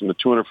events, in the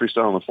 200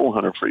 freestyle and the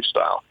 400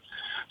 freestyle.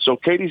 So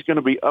Katie's going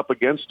to be up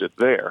against it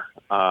there.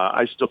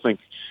 I still think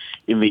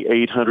in the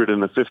 800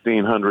 and the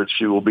 1500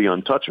 she will be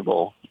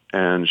untouchable,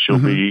 and she'll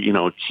be,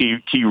 a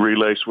key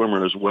relay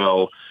swimmer as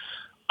well.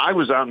 I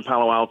was out in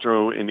Palo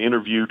Alto and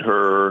interviewed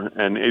her,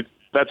 and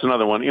that's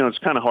another one. It's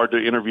kind of hard to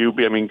interview,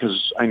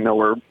 because I know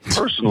her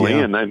personally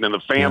and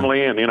the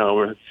family, and,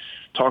 we're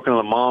talking to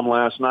the mom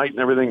last night and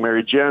everything,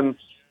 Mary Jen,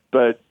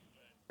 but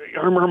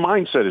her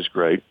mindset is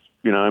great.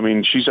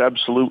 She's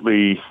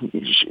absolutely,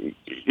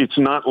 it's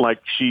not like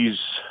she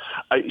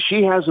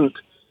hasn't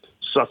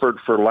suffered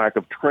for lack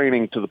of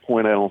training to the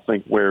point, I don't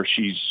think, where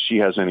she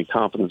has any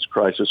confidence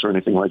crisis or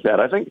anything like that.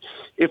 I think,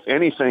 if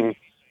anything,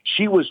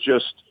 she was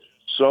just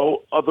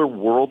so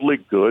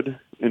otherworldly good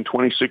in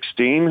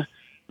 2016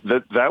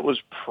 that was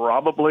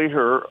probably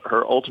her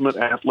ultimate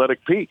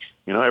athletic peak.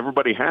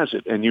 Everybody has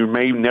it, and you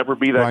may never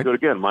be that good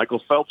again.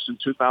 Michael Phelps in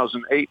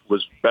 2008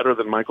 was better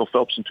than Michael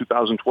Phelps in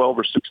 2012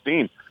 or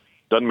 16.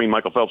 Doesn't mean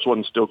Michael Phelps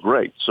wasn't still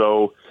great.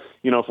 So,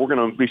 if we're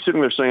going to be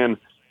sitting there saying,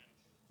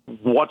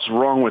 what's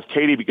wrong with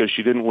Katie because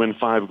she didn't win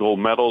 5 gold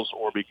medals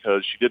or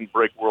because she didn't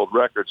break world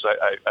records,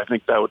 I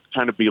think that would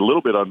kind of be a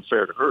little bit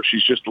unfair to her.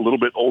 She's just a little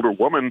bit older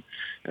woman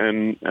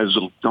and has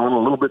gone a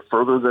little bit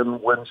further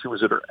than when she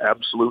was at her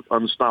absolute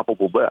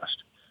unstoppable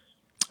best.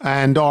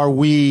 And are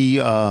we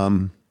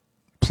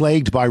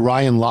plagued by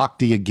Ryan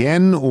Lochte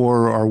again,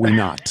 or are we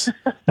not?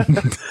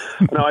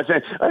 No, I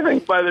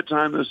think by the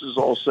time this is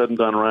all said and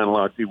done, Ryan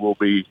Lochte will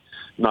be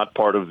not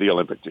part of the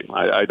Olympic team.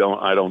 I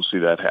don't see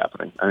that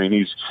happening.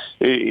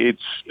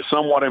 It's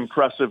somewhat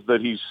impressive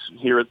that he's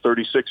here at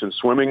 36 and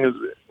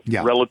swimming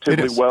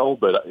relatively well,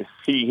 but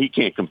he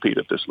can't compete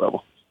at this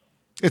level.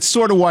 It's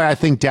sort of why I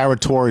think Dara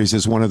Torres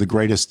is one of the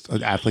greatest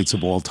athletes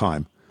of all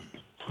time,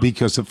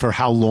 because for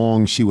how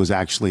long she was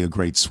actually a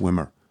great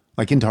swimmer,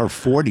 like into her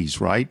 40s,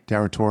 right,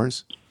 Dara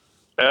Torres?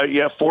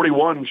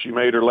 41. She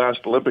made her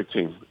last Olympic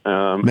team.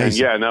 And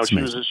she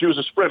was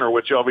a sprinter,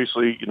 which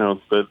obviously,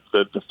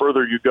 the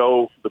further you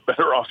go, the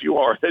better off you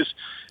are.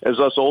 As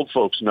us old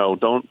folks know,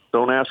 don't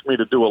ask me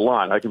to do a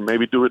lot. I can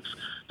maybe do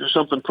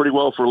something pretty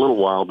well for a little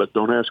while, but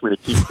don't ask me to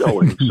keep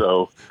going.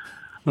 So,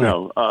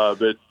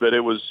 but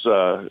it was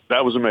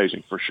that was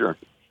amazing for sure.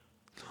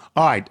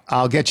 All right,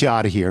 I'll get you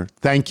out of here.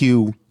 Thank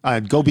you.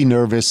 Go be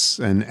nervous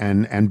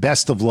and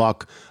best of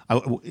luck.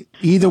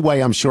 Either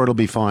way, I'm sure it'll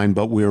be fine,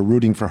 but we're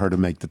rooting for her to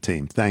make the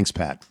team. Thanks,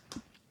 Pat.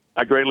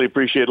 I greatly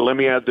appreciate it. Let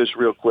me add this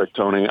real quick,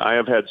 Tony. I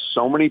have had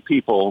so many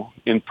people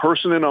in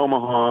person in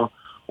Omaha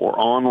or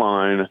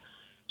online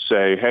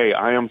say, hey,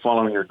 I am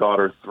following your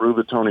daughter through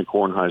the Tony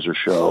Kornheiser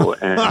show,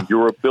 and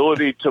your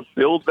ability to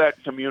build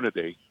that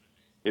community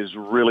is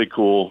really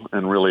cool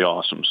and really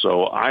awesome.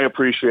 So I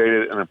appreciate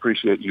it, and I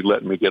appreciate you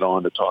letting me get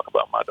on to talk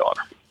about my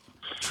daughter.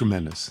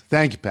 Tremendous.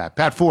 Thank you, Pat.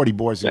 Pat Forty,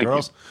 boys and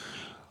girls.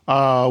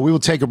 We will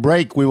take a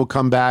break. We will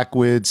come back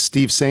with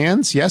Steve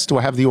Sands. Yes, do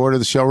I have the order of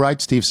the show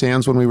right? Steve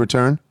Sands when we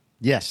return?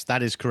 Yes,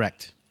 that is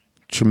correct.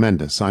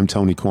 Tremendous. I'm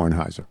Tony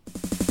Kornheiser.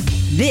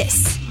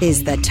 This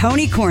is the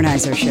Tony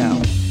Kornheiser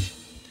Show.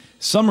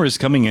 Summer is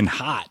coming in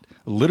hot.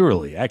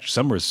 Literally. Actually,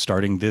 summer is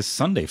starting this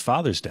Sunday,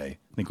 Father's Day.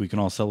 I think we can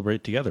all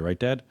celebrate together, right,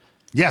 Dad?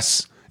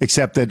 Yes,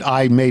 except that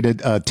I made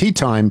it tea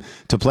time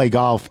to play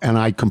golf, and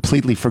I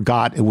completely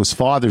forgot it was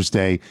Father's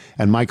Day.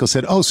 And Michael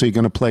said, oh, so you're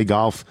going to play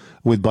golf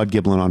with Bud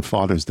Giblin on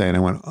Father's Day? And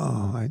I went,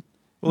 well,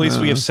 at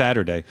least we have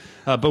Saturday.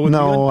 But with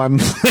I'm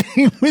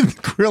playing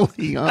with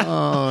Grilly.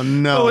 Oh,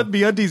 no. With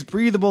MeUndies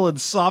breathable and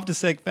soft to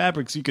sec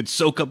fabrics, you could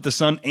soak up the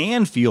sun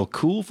and feel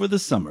cool for the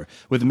summer.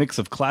 With a mix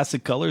of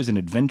classic colors and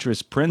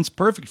adventurous prints,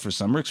 perfect for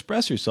summer,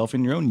 express yourself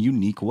in your own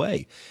unique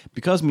way.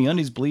 Because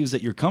MeUndies believes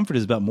that your comfort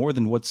is about more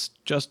than what's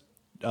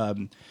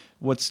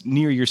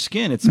near your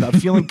skin. It's about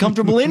feeling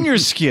comfortable in your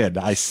skin.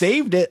 I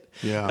saved it.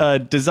 Yeah.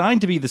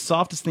 Designed to be the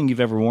softest thing you've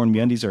ever worn,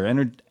 MeUndies are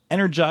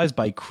energized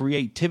by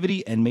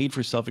creativity and made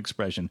for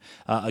self-expression.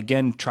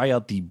 Again, try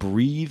out the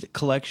Breathe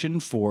collection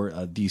for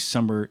the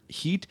summer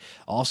heat.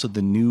 Also,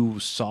 the new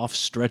soft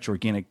stretch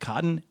organic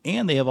cotton,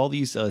 and they have all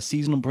these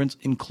seasonal prints,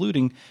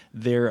 including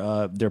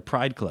their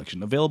Pride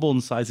collection. Available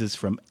in sizes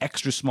from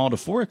extra small to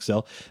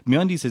 4XL,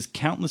 MeUndies has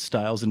countless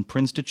styles and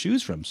prints to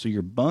choose from, so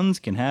your buns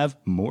can have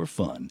more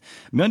fun.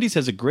 MeUndies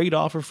has a great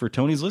offer for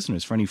Tony's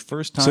listeners for any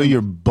first time. So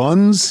your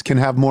buns can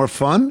have more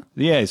fun?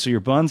 Yeah, so your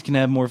buns can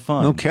have more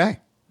fun. Okay.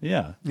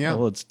 Yeah. Yeah.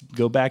 Well, let's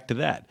go back to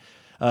that.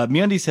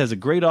 MeUndies has a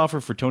great offer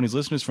for Tony's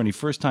listeners. For any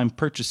first-time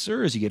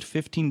purchasers, you get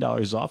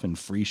 $15 off and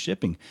free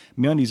shipping.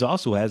 MeUndies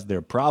also has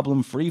their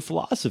problem-free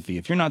philosophy.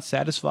 If you're not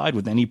satisfied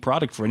with any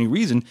product for any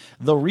reason,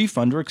 they'll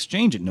refund or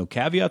exchange it. No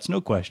caveats,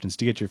 no questions.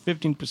 To get your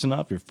 15%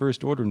 off your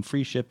first order and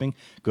free shipping,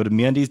 go to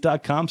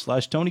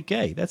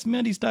MeUndies.com/TonyK. That's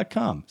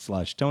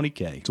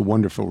MeUndies.com/TonyK. It's a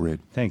wonderful read.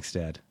 Thanks,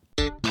 Dad.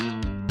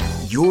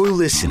 You're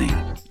listening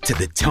to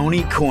the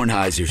Tony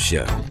Kornheiser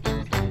Show.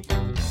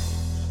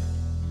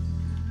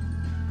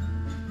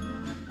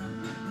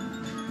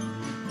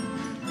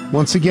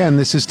 Once again,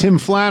 this is Tim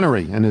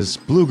Flannery and his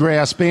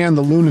bluegrass band,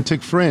 the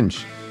Lunatic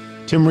Fringe.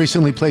 Tim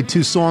recently played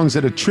 2 songs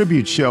at a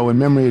tribute show in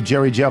memory of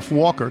Jerry Jeff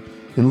Walker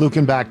in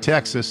Lukenbach,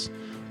 Texas,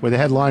 where the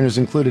headliners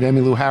included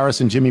Emmylou Harris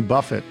and Jimmy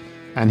Buffett.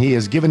 And he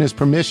has given his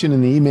permission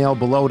in the email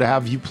below to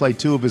have you play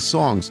 2 of his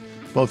songs,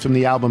 both from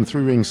the album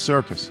Three Ring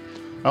Circus.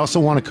 I also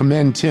want to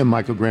commend Tim,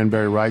 Michael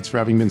Granberry writes, for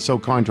having been so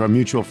kind to our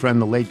mutual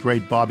friend, the late,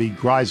 great Bobby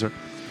Greiser,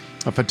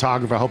 a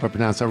photographer. I hope I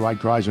pronounced that right,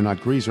 Greiser,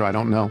 not Greaser, I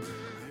don't know.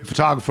 A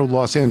photographer of the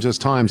Los Angeles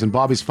Times. In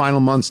Bobby's final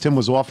months, Tim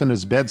was often at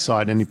his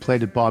bedside, and he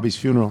played at Bobby's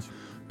funeral.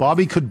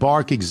 Bobby could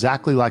bark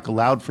exactly like a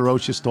loud,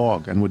 ferocious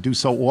dog, and would do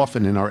so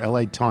often in our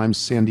LA Times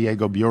San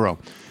Diego bureau,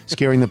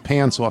 scaring the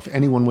pants off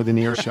anyone within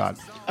earshot.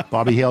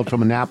 Bobby hailed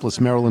from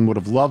Annapolis, Maryland, would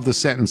have loved the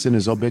sentence in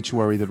his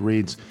obituary that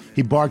reads,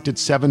 he barked at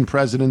 7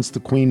 presidents, the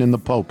Queen, and the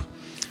Pope.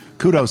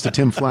 Kudos to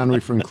Tim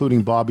Flannery for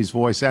including Bobby's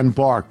voice and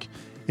bark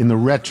in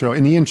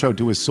the intro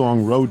to his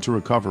song Road to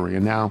Recovery.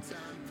 And now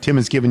Tim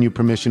has given you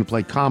permission to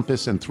play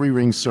Compass and Three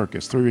Ring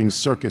Circus. Three Ring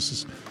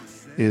Circus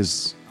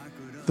is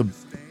the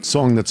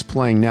song that's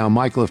playing now.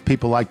 Michael, if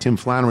people like Tim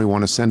Flannery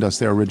want to send us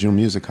their original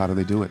music, how do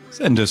they do it?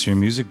 Send us your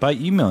music by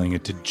emailing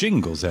it to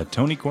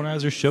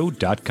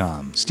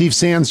jingles@TonyKornheiserShow.com. Steve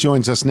Sands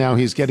joins us now.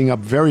 He's getting up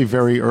very,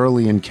 very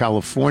early in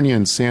California,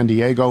 in San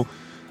Diego,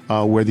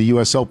 where the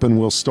U.S. Open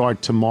will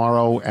start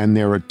tomorrow. And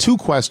there are 2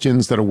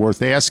 questions that are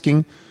worth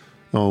asking.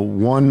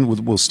 One,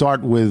 we'll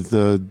start with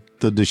the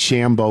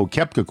DeChambeau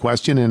Koepka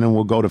question, and then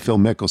we'll go to Phil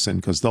Mickelson,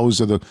 because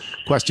those are the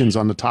questions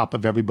on the top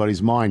of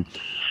everybody's mind.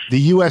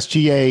 The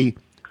USGA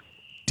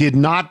did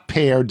not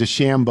pair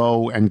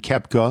DeChambeau and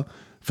Koepka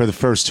for the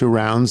first 2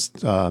 rounds.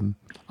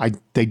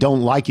 They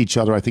don't like each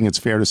other. I think it's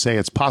fair to say.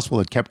 It's possible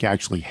that Koepka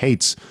actually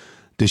hates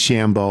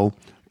DeChambeau.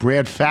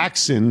 Brad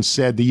Faxon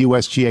said the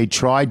USGA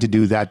tried to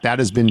do that. That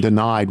has been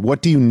denied.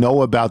 What do you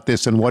know about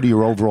this, and what are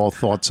your overall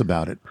thoughts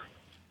about it?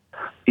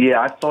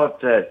 Yeah, I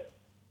thought that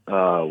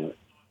the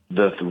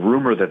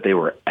rumor that they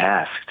were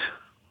asked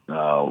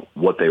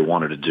what they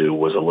wanted to do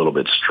was a little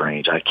bit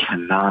strange. I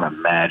cannot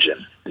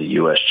imagine the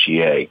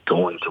USGA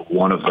going to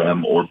one of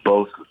them or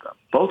both of them.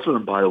 Both of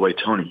them, by the way,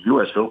 Tony,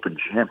 U.S. Open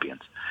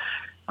champions.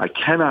 I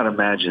cannot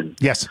imagine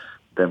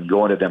them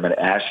going to them and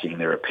asking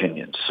their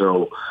opinion.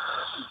 So,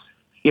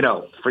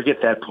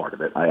 forget that part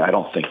of it. I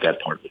don't think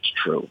that part of it's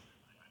true.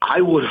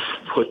 I would have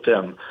put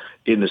them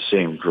in the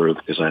same group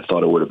because I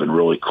thought it would have been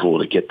really cool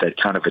to get that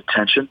kind of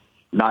attention,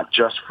 not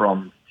just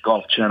from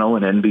Golf Channel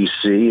and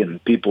NBC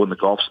and people in the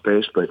golf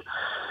space, but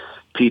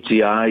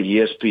PTI,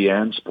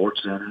 ESPN,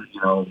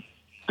 SportsCenter,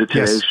 the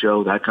Today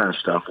Show, that kind of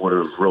stuff would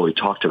have really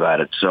talked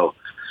about it. So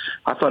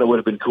I thought it would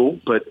have been cool,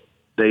 but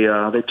they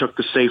took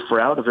the safe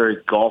route, a very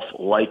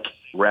golf-like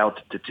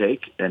route to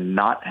take, and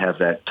not have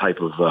that type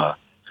of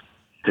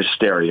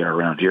hysteria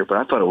around here. But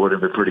I thought it would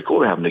have been pretty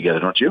cool to have them together,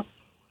 don't you?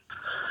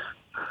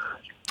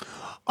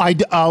 I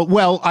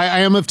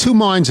am of two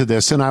minds of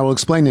this, and I will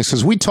explain this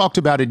because we talked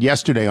about it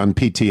yesterday on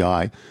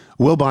PTI.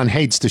 Wilbon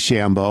hates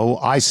DeChambeau.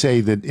 I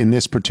say that in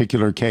this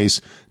particular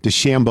case,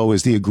 DeChambeau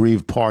is the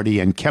aggrieved party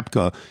and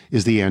Koepka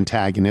is the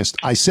antagonist.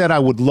 I said I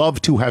would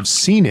love to have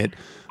seen it,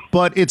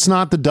 but it's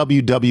not the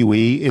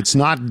WWE. It's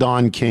not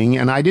Don King.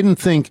 And I didn't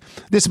think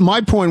this. My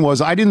point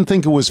was I didn't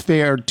think it was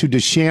fair to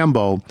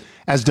DeChambeau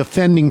as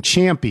defending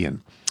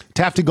champion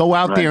to have to go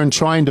out there and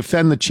try and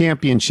defend the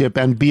championship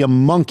and be a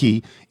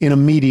monkey in a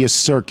media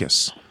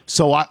circus.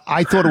 So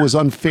I thought it was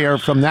unfair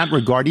from that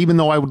regard, even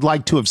though I would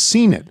like to have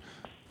seen it.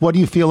 What do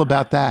you feel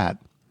about that?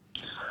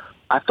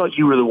 I thought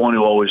you were the one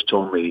who always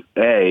told me,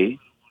 A,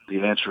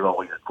 the answer to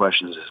all your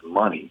questions is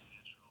money,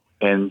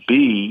 and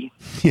B,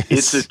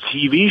 it's a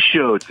TV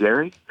show,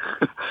 Jerry.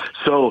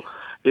 So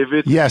if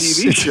it's a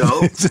TV show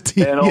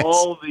and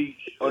all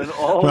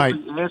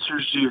the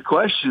answers to your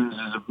questions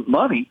is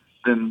money,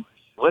 then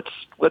let's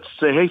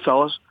say, hey,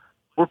 fellas,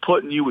 we're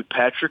putting you with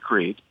Patrick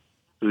Reed,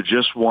 who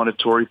just won at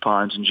Torrey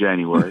Pines in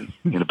January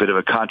in a bit of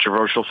a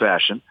controversial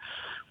fashion.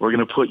 We're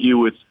going to put you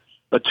with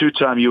a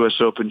two-time U.S.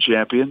 Open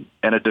champion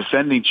and a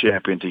defending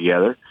champion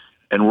together,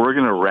 and we're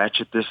going to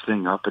ratchet this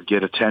thing up and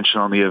get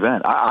attention on the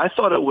event. I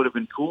thought it would have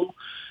been cool.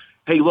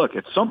 Hey, look,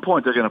 at some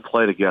point they're going to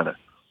play together.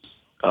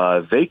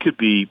 They could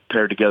be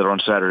paired together on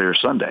Saturday or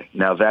Sunday.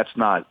 Now, that's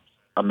not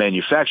a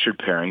manufactured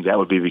pairing. That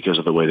would be because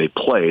of the way they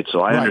played, so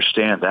I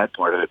understand that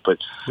part of it. But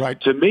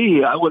to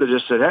me, I would have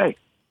just said, hey,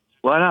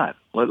 why not?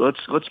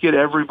 Let's get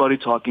everybody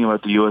talking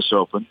about the U.S.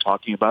 Open,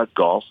 talking about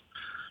golf,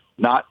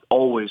 not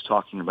always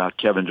talking about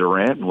Kevin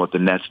Durant and what the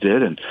Nets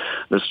did and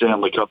the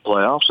Stanley Cup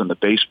playoffs and the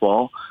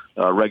baseball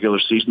regular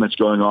season that's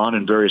going on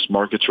in various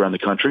markets around the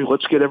country.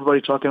 Let's get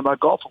everybody talking about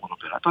golf a little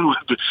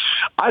bit.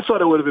 I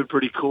thought it would have been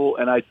pretty cool,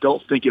 and I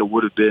don't think it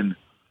would have been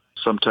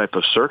some type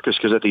of circus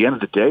because at the end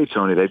of the day,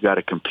 Tony, they've got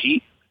to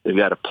compete. They've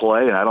got to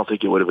play, and I don't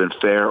think it would have been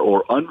fair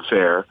or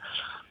unfair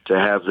to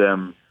have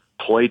them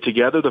play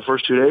together the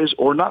first 2 days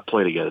or not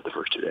play together the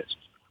first 2 days.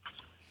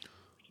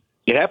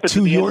 It happens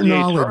to your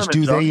knowledge,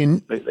 do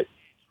they?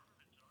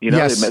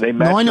 Yes. They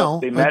no, I know.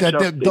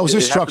 Those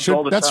are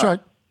structured. That's right.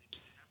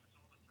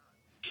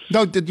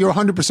 No, you're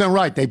 100%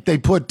 right. They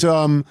put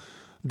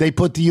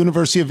the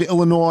University of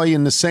Illinois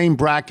in the same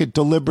bracket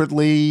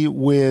deliberately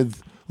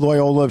with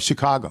Loyola of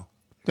Chicago,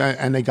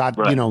 and they got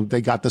they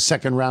got the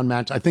second round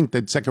match. I think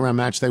the second round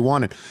match they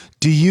wanted.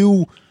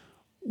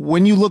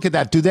 When you look at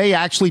that, do they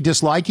actually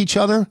dislike each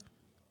other,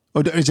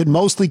 or is it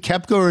mostly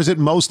Koepka, or is it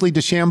mostly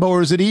DeChambeau,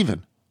 or is it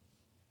even?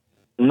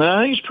 No,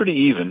 I think it's pretty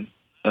even.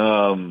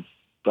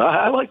 But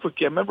I like what.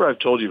 Remember, I've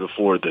told you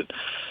before that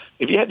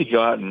if you had to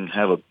go out and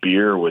have a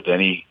beer with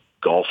any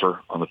golfer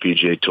on the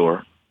PGA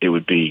Tour, it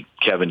would be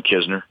Kevin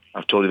Kisner.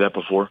 I've told you that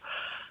before.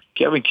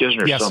 Kevin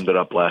Kisner summed it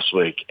up last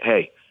week.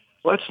 Hey,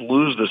 let's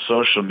lose the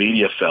social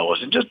media fellas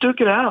and just duke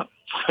it out.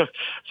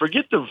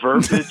 Forget the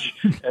verbiage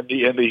and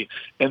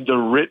the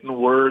written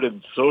word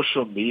and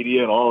social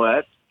media and all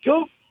that.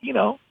 Go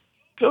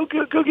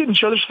get in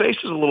each other's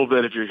faces a little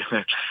bit if you're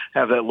going to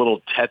have that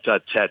little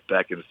tete-a-tete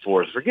back and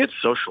forth. Forget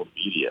social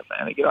media,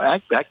 man.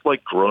 Act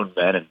like grown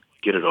men and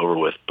get it over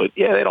with. But,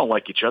 yeah, they don't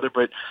like each other.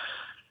 But,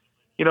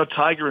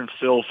 Tiger and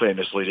Phil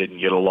famously didn't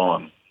get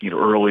along,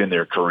 early in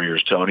their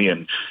careers, Tony.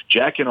 And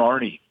Jack and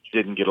Arnie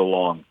didn't get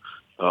along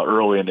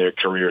early in their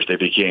careers. They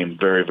became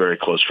very, very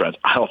close friends.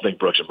 I don't think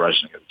Brooks and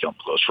Bryson are going to become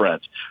close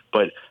friends.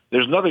 But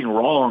there's nothing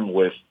wrong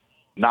with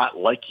not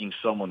liking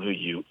someone who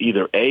you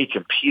either, A,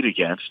 compete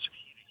against,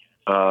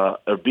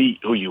 or B,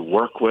 who you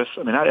work with.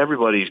 I mean, not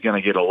everybody's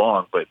going to get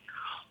along, but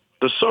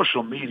the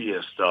social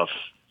media stuff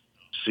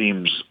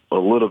seems a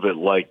little bit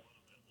like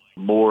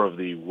more of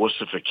the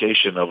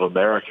wussification of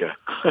America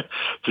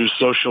through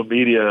social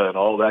media and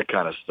all that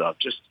kind of stuff.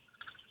 Just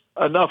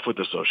enough with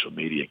the social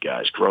media,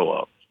 guys. Grow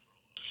up.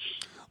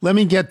 Let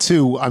me get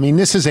to,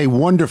 this is a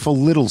wonderful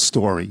little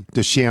story,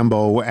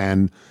 DeChambeau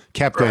and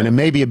Koepka, and it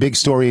may be a big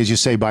story, as you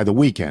say, by the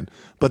weekend.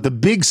 But the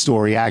big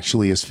story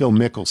actually is Phil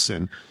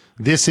Mickelson.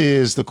 This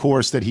is the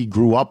course that he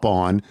grew up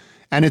on,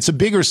 and it's a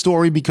bigger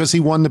story because he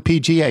won the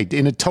PGA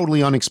in a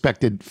totally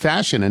unexpected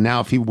fashion. And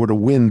now if he were to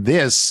win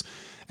this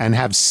and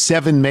have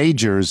 7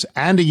 majors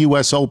and a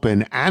U.S.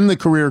 Open and the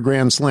career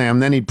Grand Slam,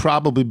 then he'd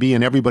probably be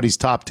in everybody's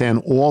top 10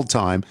 all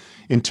time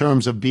in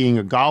terms of being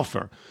a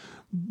golfer.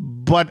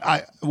 But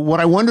what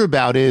I wonder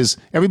about is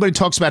everybody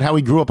talks about how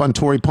he grew up on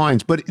Torrey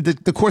Pines, but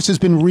the course has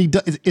been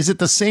redone. Is it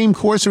the same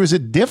course or is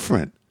it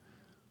different?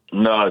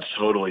 No, it's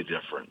totally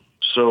different.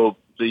 So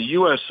the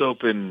U.S.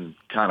 Open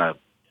kind of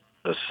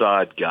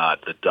facade god,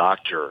 the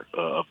doctor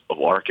of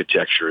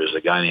architecture, is a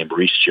guy named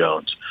Reese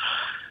Jones.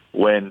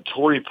 when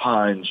Torrey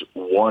Pines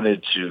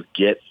wanted to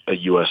get a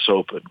U.S.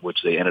 Open, which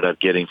they ended up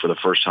getting for the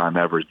first time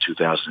ever in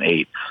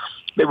 2008,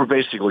 they were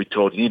basically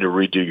told, you need to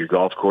redo your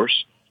golf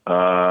course,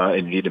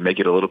 and you need to make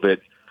it a little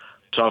bit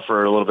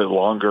tougher, a little bit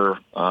longer,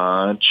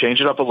 change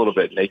it up a little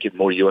bit, make it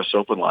more U.S.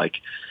 Open-like.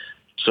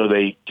 So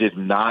they did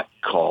not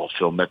call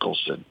Phil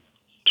Mickelson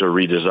to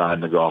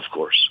redesign the golf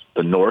course,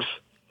 the north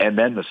and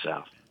then the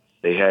south.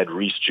 They had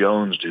Reese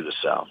Jones do the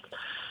south.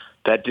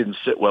 That didn't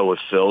sit well with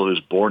Phil, who's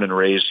born and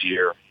raised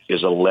here,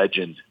 is a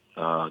legend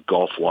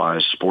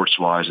golf-wise,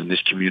 sports-wise in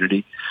this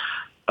community,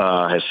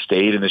 has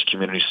stayed in this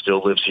community,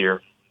 still lives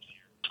here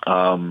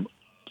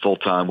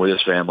full-time with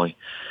his family.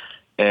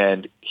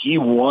 And he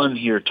won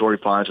here at Torrey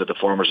Pines at the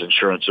Farmers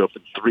Insurance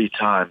Open 3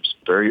 times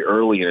very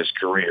early in his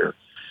career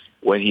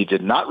when he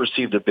did not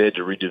receive the bid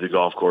to redo the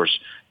golf course,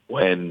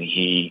 when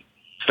he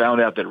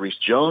found out that Reese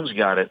Jones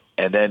got it,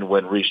 and then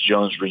when Reese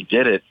Jones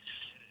redid it,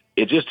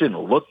 it just didn't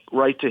look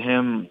right to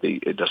him.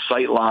 The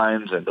sight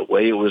lines and the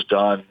way it was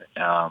done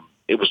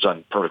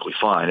perfectly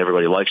fine.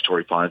 Everybody likes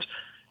Torrey Pines.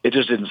 It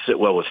just didn't sit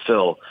well with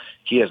Phil.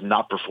 He has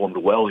not performed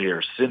well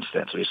here since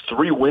then. So he has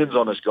 3 wins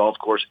on this golf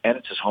course, and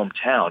it's his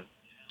hometown.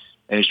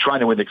 And he's trying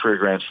to win the career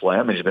Grand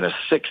Slam, and he's been a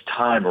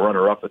 6-time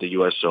runner-up at the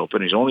U.S.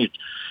 Open. He's only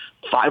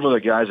 5 other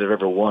guys that have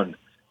ever won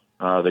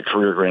the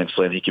career Grand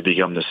Slam. He could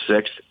become the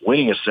 6th.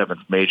 Winning a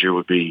 7th major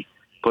would be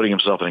putting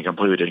himself in a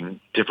completely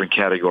different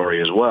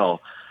category as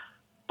well.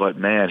 But,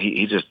 man,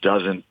 he just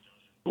doesn't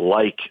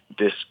like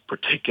this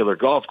particular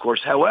golf course.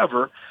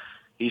 However,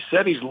 he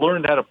said he's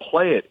learned how to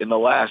play it in the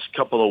last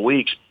couple of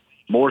weeks,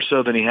 more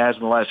so than he has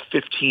in the last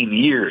 15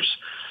 years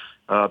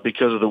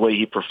because of the way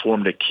he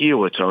performed at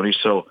Kiawah, Tony.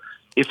 So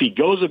if he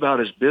goes about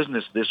his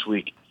business this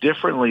week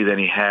differently than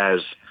he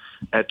has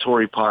at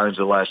Torrey Pines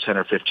the last 10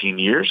 or 15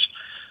 years,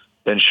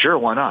 then sure,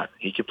 why not?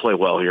 He could play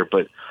well here.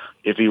 But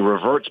if he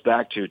reverts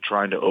back to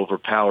trying to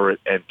overpower it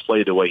and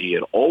play the way he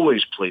had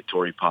always played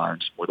Torrey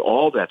Pines with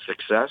all that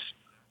success,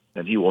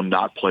 then he will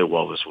not play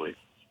well this week.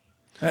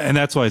 And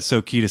that's why it's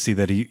so key to see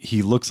that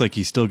he looks like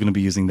he's still going to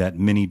be using that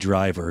mini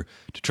driver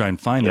to try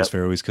and find those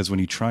fairways, because when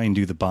you try and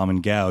do the bomb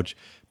and gouge,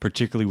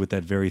 particularly with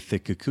that very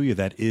thick kikuyu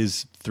that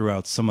is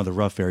throughout some of the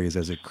rough areas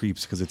as it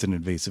creeps because it's an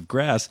invasive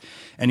grass,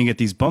 and you get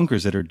these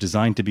bunkers that are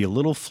designed to be a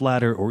little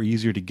flatter or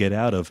easier to get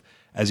out of.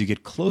 As you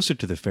get closer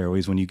to the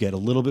fairways, when you get a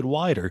little bit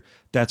wider,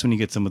 that's when you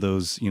get some of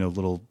those,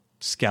 little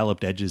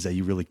scalloped edges that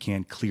you really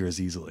can't clear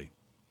as easily.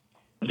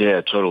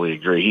 Yeah, totally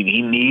agree.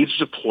 He needs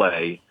to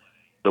play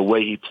the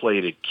way he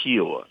played at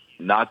Kiawah,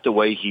 not the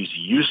way he's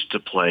used to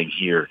playing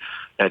here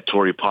at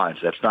Torrey Pines.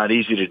 That's not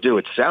easy to do.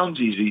 It sounds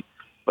easy,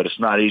 but it's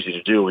not easy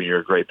to do when you're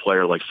a great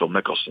player like Phil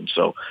Mickelson.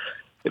 So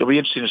it'll be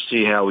interesting to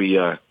see how he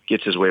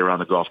gets his way around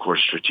the golf course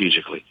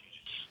strategically.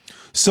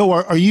 So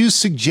are you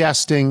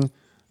suggesting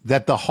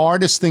that the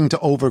hardest thing to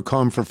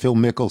overcome for Phil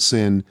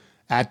Mickelson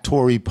at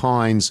Torrey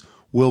Pines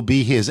will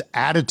be his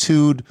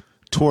attitude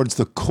towards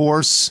the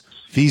course,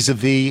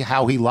 vis-a-vis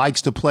how he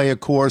likes to play a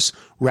course,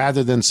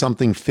 rather than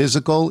something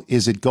physical?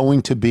 Is it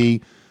going to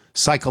be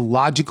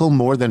psychological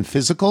more than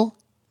physical?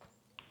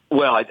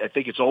 Well, I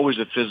think it's always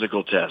a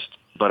physical test,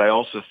 but I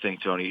also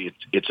think, Tony,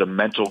 it's a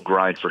mental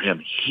grind for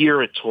him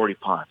here at Torrey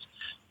Pines.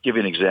 I'll give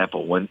you an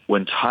example.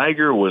 When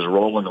Tiger was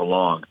rolling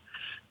along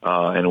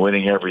and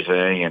winning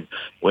everything and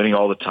winning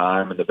all the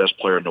time and the best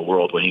player in the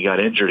world, when he got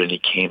injured and he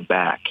came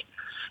back,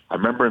 I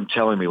remember him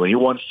telling me when he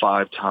won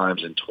 5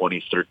 times in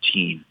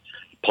 2013,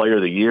 Player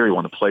of the Year, he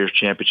won the Players'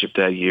 Championship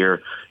that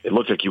year, it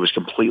looked like he was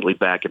completely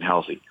back and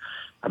healthy.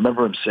 I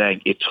remember him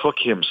saying it took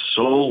him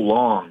so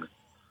long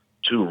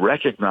to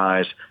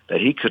recognize that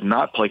he could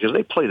not play, because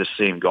they play the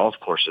same golf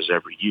courses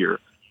every year,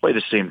 play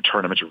the same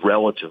tournaments,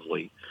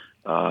 relatively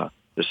the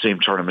same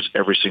tournaments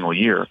every single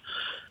year.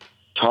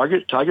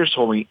 Tiger's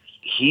told me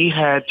he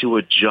had to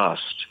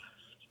adjust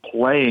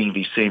playing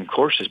these same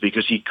courses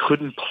because he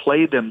couldn't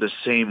play them the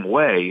same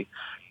way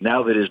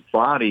now that his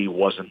body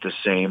wasn't the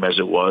same as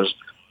it was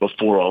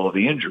before all of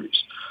the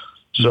injuries.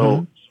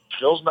 So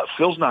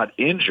Phil's not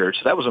injured,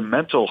 so that was a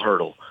mental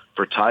hurdle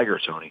for Tiger,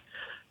 Tony.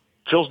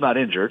 Phil's not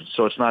injured,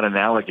 so it's not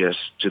analogous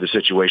to the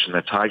situation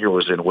that Tiger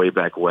was in way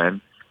back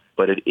when,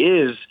 but it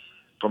is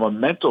from a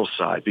mental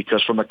side,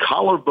 because from the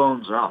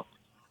collarbones up,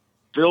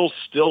 Phil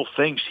still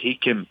thinks he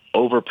can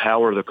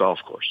overpower the golf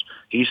course.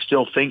 He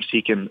still thinks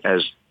he can,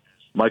 as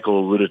Michael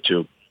alluded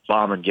to,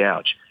 bomb and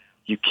gouge.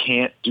 You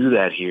can't do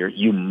that here.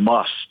 You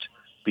must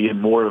be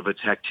more of a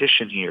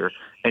tactician here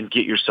and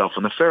get yourself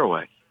in the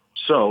fairway.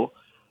 So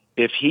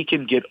if he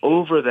can get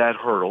over that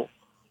hurdle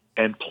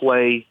and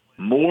play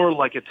more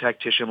like a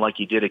tactician like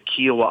he did at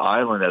Kiawah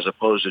Island, as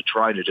opposed to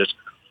trying to just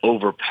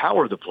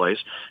overpower the place,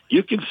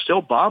 you can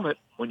still bomb it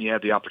when you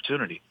have the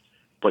opportunity.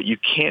 But you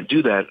can't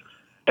do that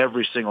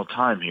every single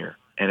time here.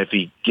 And if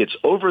he gets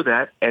over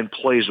that and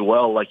plays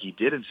well like he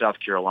did in South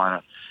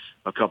Carolina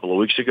a couple of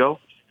weeks ago,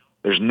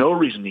 there's no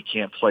reason he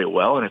can't play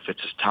well. And if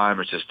it's his time,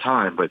 it's his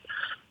time. But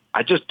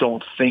I just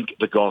don't think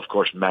the golf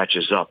course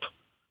matches up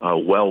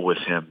well with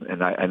him.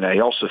 And I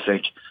also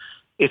think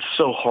it's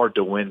so hard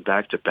to win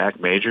back-to-back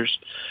majors.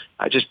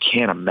 I just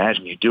can't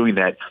imagine you doing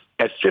that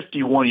at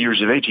 51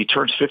 years of age, he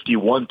turns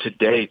 51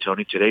 today,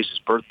 Tony. Today's his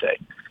birthday.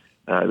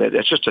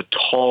 That's just a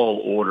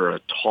tall order, a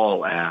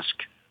tall ask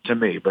to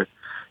me. But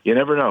you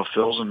never know.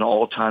 Phil's an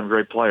all-time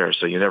great player,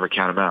 so you never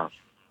count him out.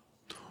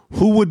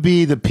 Who would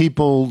be the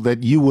people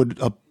that you would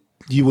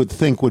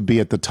think would be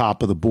at the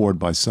top of the board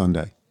by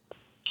Sunday?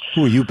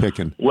 Who are you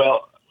picking?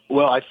 Well,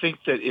 I think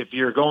that if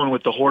you're going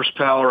with the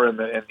horsepower and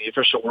the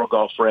official world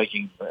golf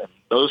ranking,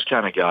 those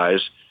kind of guys,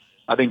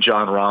 I think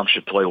Jon Rahm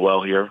should play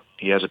well here.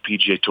 He has a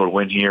PGA Tour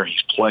win here.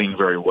 He's playing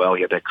very well.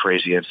 He had that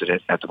crazy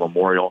incident at the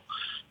Memorial.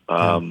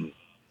 Jon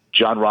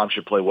Rahm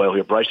should play well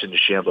here. Bryson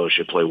DeChambeau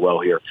should play well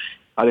here.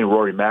 I think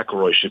Rory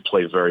McIlroy should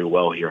play very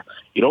well here.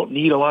 You don't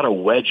need a lot of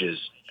wedges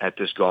at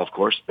this golf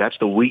course. That's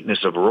the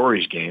weakness of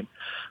Rory's game.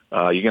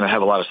 You're going to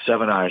have a lot of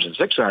 7-irons and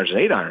 6-irons and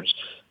 8-irons.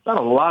 Not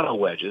a lot of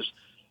wedges.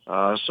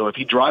 So if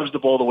he drives the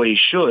ball the way he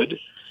should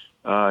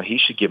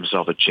give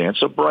himself a chance.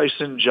 So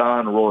Bryson,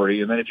 John,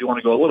 Rory, and then if you want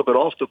to go a little bit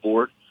off the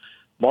board,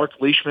 Mark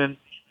Leishman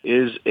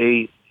is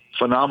a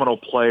phenomenal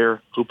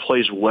player who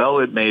plays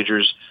well at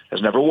majors,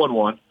 has never won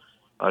one,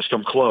 has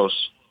come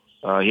close.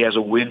 He has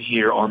a win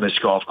here on this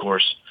golf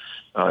course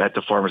at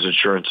the Farmers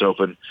Insurance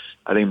Open.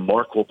 I think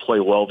Mark will play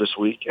well this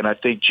week, and I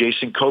think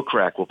Jason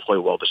Kokrak will play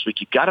well this week.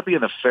 You've got to be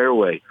in the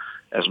fairway,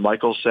 as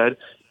Michael said,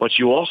 but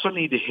you also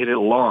need to hit it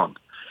long.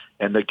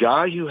 And the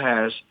guy who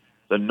has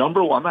the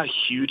number one, I'm not a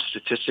huge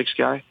statistics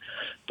guy,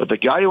 but the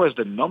guy who has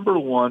the number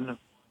one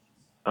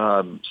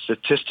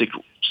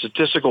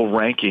statistical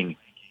ranking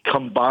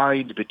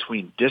combined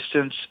between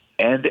distance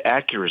and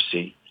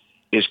accuracy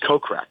is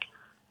Kokrak.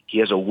 He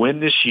has a win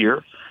this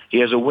year. He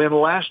has a win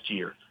last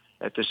year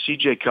at the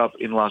CJ Cup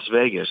in Las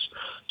Vegas.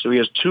 So he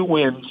has 2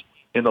 wins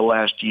in the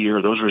last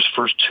year. Those were his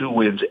first 2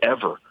 wins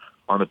ever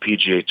on the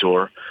PGA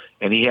Tour.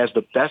 And he has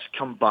the best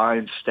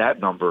combined stat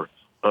number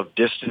of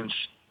distance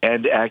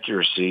and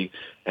accuracy,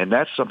 and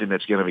that's something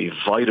that's going to be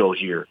vital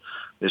here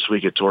this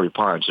week at Torrey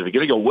Pines. So if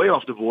you're going to go way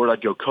off the board,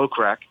 I'd go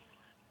Kokrak.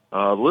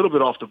 A little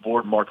bit off the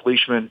board, Mark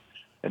Leishman,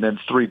 and then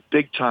 3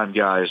 big-time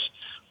guys,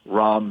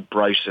 Rahm,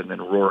 Bryson,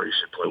 and Rory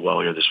should play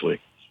well here this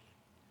week.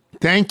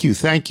 Thank you.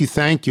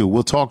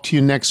 We'll talk to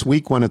you next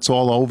week when it's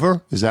all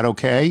over. Is that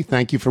okay?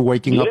 Thank you for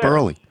waking up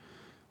early.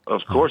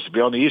 Of course.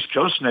 Be on the East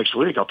Coast next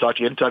week. I'll talk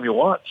to you anytime you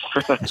want.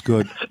 That's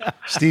good.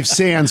 Steve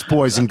Sands,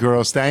 boys and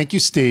girls. Thank you,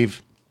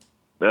 Steve.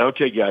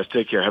 Okay, guys.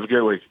 Take care. Have a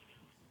great week.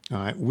 All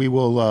right. We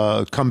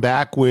will come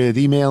back with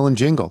email and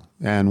jingle.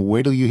 And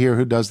wait till you hear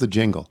who does the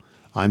jingle.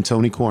 I'm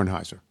Tony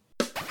Kornheiser.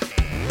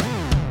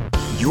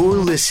 You're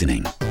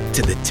listening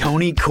to The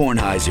Tony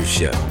Kornheiser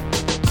Show.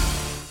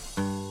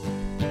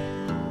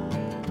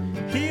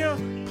 Hier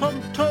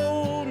kommt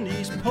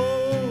Tonys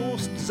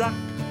Postsack.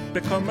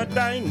 Bekomme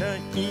deine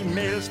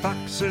E-Mails,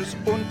 Faxes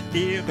und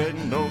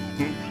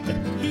Ehrennoten.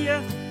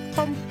 Hier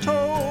kommt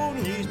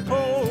Tonys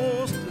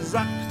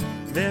Postsack.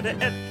 Werde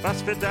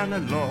etwas für deine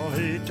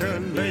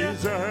Leute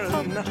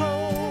lesen.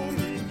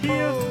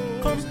 Hier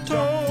kommt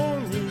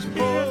Tonys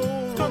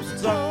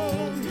Postsack.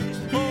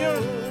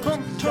 Hier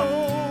kommt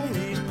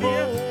Tonys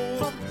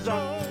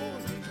Postsack.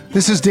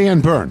 This is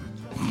Dan Byrne.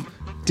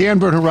 Dan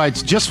Byrne who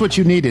writes, just what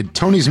you needed.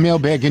 Tony's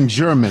mailbag in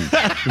German.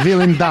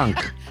 Vielen Dank.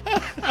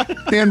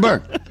 Dan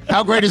Byrne.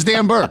 How great is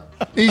Dan Byrne?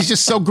 He's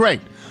just so great.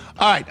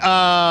 All right,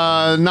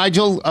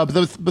 Nigel,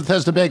 the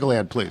Bethesda Bagel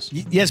ad, please.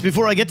 Yes,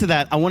 before I get to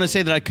that, I want to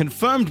say that I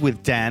confirmed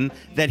with Dan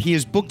that he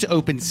is booked to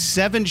open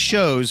 7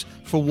 shows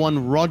for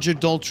one Roger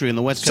Daltrey in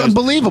the West Coast. It's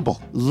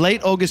unbelievable.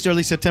 Late August,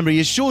 early September. He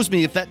assures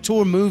me if that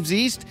tour moves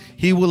east,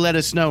 he will let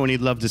us know, and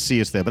he'd love to see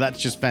us there. But that's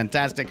just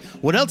fantastic.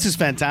 What else is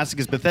fantastic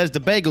is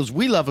Bethesda Bagels.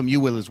 We love them. You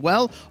will as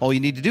well. All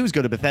you need to do is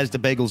go to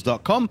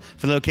BethesdaBagels.com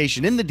for the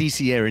location in the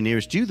D.C. area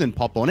nearest you. Then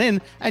pop on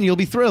in, and you'll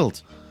be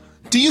thrilled.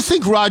 Do you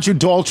think Roger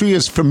Daltrey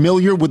is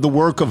familiar with the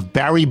work of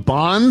Barry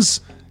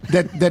Bonds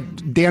that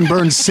Dan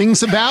Byrne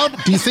sings about?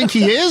 Do you think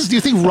he is? Do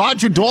you think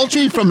Roger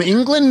Daltrey from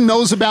England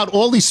knows about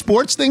all these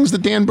sports things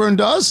that Dan Byrne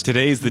does?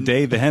 Today's the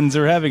day the hens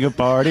are having a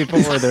party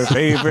for their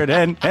favorite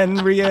hen,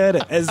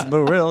 Henrietta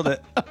Esmeralda.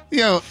 You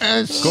know,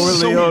 it's so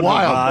Corleone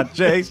wild.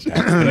 That's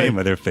the name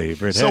of their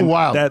favorite So hen.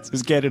 wild. That's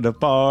who's getting a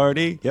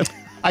party. Yep.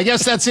 I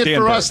guess that's it Dan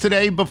for Byrne. us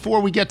today. Before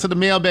we get to the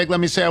mailbag, let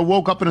me say I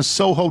woke up in a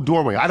Soho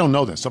doorway. I don't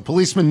know this. A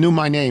policeman knew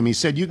my name. He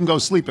said, you can go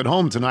sleep at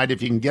home tonight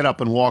if you can get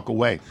up and walk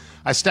away.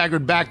 I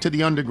staggered back to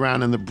the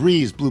underground and the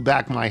breeze blew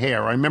back my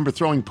hair. I remember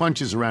throwing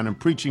punches around and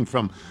preaching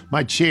from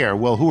my chair.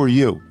 Well, who are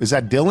you? Is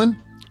that Dylan?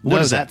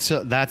 What is that?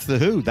 That's The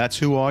Who. That's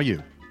Who Are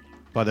You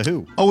by The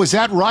Who. Oh, is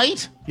that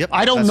right? Yep,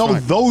 I don't that's know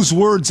right. those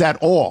words at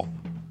all.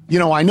 You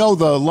know, I know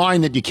the line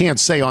that you can't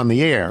say on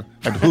the air,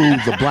 at who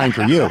the blank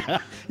are you.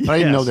 But I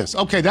didn't know this.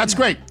 Okay, that's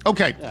great.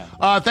 Okay.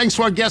 Thanks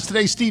to our guest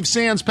today, Steve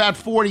Sands, Pat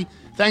Forty.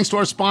 Thanks to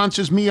our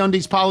sponsors,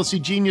 MeUndies, Policy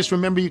Genius.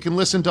 Remember, you can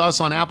listen to us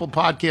on Apple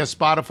Podcasts,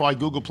 Spotify,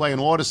 Google Play, and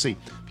Odyssey.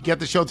 If you get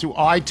the show through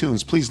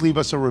iTunes, please leave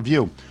us a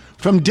review.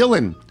 From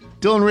Dylan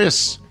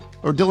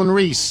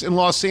Reese in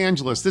Los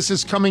Angeles. This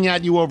is coming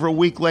at you over a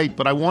week late,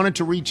 but I wanted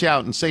to reach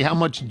out and say how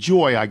much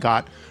joy I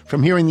got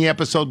from hearing the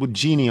episode with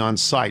Jeannie on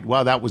site.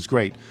 Wow, that was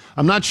great.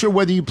 I'm not sure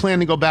whether you plan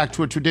to go back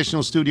to a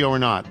traditional studio or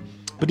not.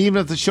 But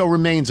even if the show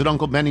remains at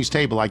Uncle Benny's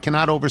table, I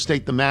cannot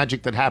overstate the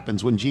magic that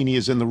happens when Jeannie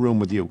is in the room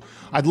with you.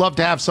 I'd love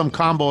to have some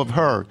combo of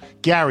her,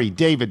 Gary,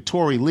 David,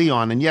 Tori,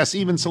 Leon, and yes,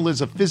 even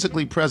Saliza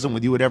physically present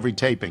with you at every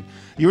taping.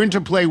 Your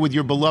interplay with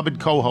your beloved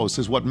co-host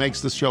is what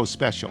makes the show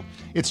special.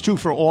 It's true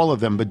for all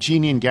of them, but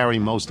Jeannie and Gary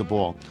most of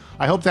all.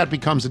 I hope that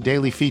becomes a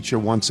daily feature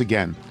once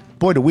again.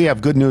 Boy, do we have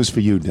good news for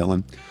you,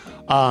 Dylan.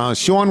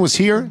 Sean was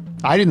here.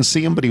 I didn't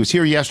see him, but he was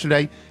here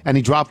yesterday, and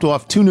he dropped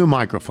off 2 new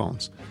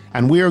microphones.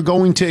 And we are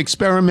going to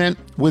experiment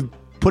with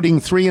putting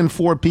 3 and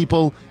 4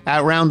 people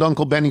around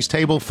Uncle Benny's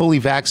table, fully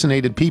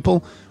vaccinated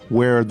people,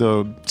 where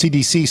the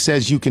CDC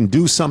says you can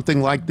do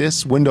something like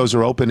this. Windows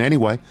are open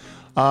anyway.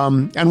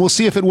 And we'll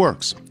see if it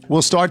works.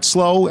 We'll start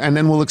slow, and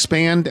then we'll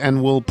expand,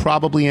 and we'll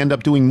probably end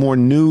up doing more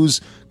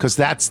news, because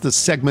that's the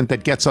segment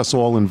that gets us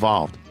all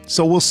involved.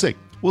 So we'll see.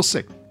 We'll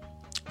see.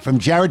 From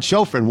Jared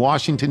Schofer in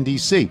Washington,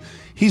 D.C.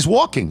 He's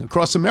walking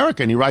across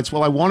America, and he writes,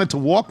 well, I wanted to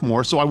walk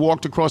more, so I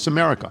walked across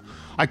America.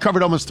 I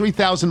covered almost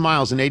 3,000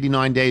 miles in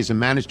 89 days and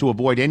managed to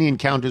avoid any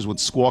encounters with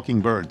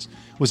squawking birds.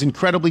 It was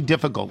incredibly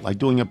difficult, like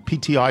doing a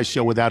PTI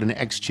show without an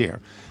X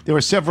chair. There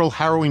were several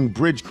harrowing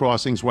bridge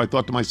crossings where I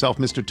thought to myself,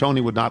 Mr.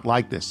 Tony would not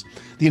like this.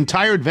 The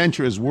entire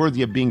adventure is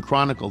worthy of being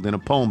chronicled in a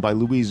poem by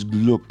Louise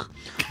Gluck.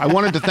 I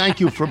wanted to thank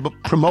you for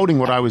promoting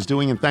what I was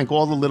doing and thank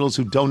all the littles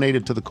who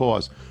donated to the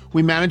cause.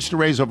 We managed to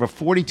raise over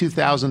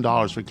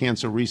 $42,000 for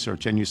cancer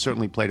research, and you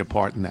certainly played a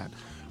part in that.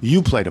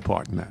 You played a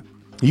part in that.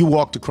 You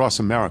walked across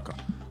America.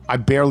 I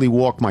barely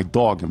walk my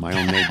dog in my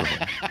own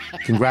neighborhood.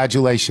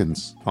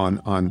 Congratulations on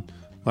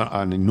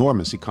an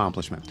enormous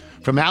accomplishment.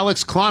 From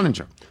Alex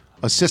Cloninger,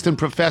 assistant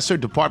professor,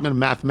 Department of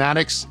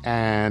Mathematics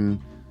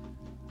and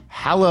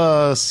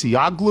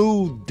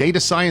Halasiaglu Data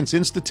Science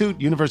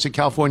Institute, University of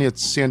California at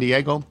San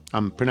Diego.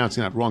 I'm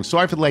pronouncing that wrong.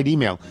 Sorry for the late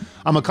email.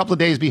 I'm a couple of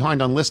days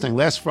behind on listening.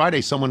 Last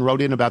Friday, someone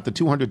wrote in about the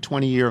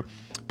 220-year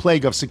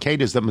plague of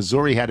cicadas that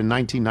Missouri had in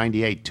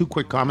 1998. 2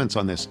 quick comments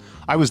on this.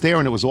 I was there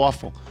and it was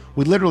awful.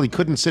 We literally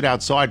couldn't sit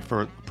outside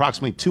for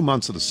approximately 2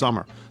 months of the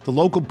summer. The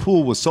local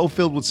pool was so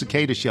filled with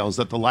cicada shells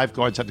that the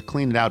lifeguards had to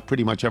clean it out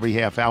pretty much every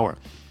half hour.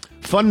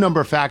 Fun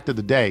number fact of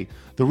the day,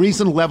 the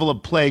reason level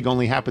of plague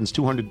only happens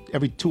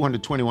every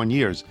 221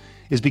 years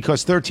is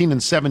because 13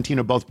 and 17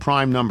 are both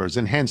prime numbers,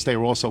 and hence they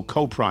are also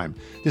co-prime.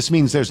 This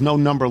means there's no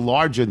number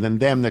larger than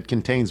them that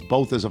contains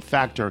both as a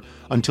factor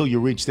until you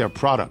reach their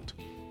product.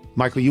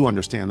 Michael, you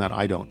understand that.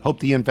 I don't. Hope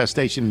the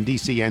infestation in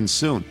D.C. ends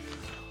soon.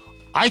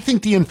 I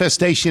think the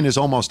infestation is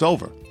almost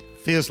over.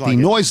 Feels like the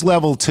noise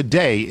level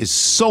today is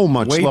so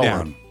much lower.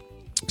 Down.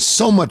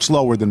 So much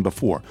lower than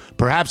before.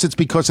 Perhaps it's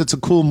because it's a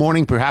cool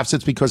morning. Perhaps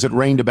it's because it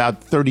rained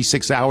about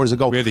 36 hours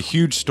ago. We had a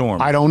huge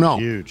storm. I don't know.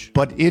 Huge.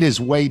 But it is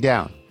way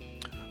down.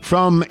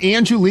 From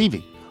Andrew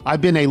Levy.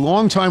 I've been a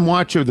longtime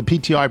watcher of the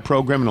PTI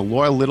program and a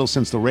loyal little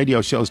since the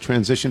radio show's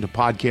transition to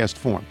podcast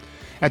form.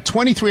 At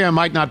 23, I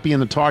might not be in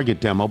the target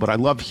demo, but I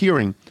love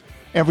hearing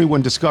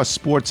everyone discuss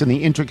sports and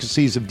the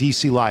intricacies of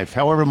DC life.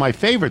 However, my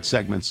favorite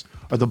segments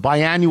are the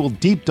biannual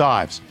deep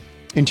dives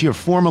into your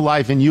former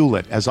life in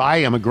Hewlett, as I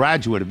am a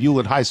graduate of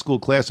Hewlett High School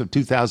class of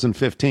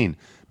 2015.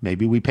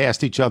 Maybe we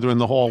passed each other in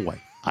the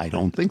hallway. I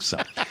don't think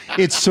so.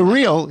 It's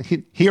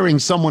surreal hearing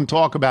someone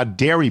talk about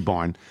Dairy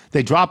Barn.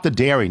 They dropped the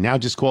dairy, now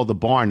just called the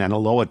Barn, and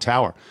Aloha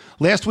Tower.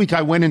 Last week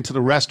I went into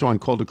the restaurant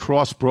called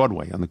Across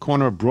Broadway on the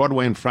corner of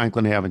Broadway and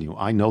Franklin Avenue.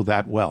 I know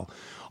that well.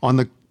 On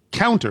the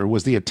counter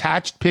was the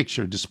attached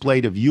picture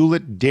displayed of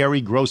Hewlett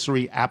Dairy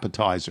Grocery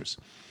appetizers.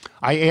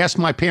 I asked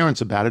my parents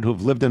about it, who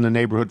have lived in the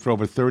neighborhood for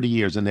over 30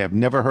 years, and they have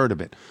never heard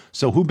of it.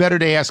 So who better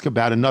to ask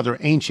about another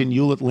ancient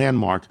Hewlett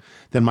landmark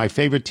than my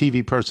favorite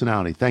TV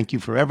personality? Thank you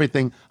for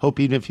everything. Hope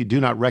even if you do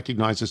not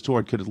recognize the store,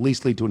 it could at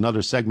least lead to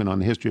another segment on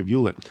the history of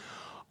Hewlett.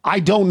 I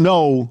don't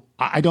know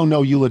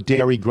Hewlett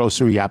Dairy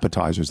Grocery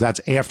appetizers. That's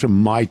after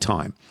my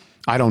time.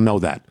 I don't know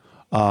that.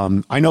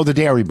 I know the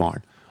Dairy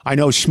Barn. I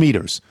know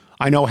Schmieder's.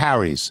 I know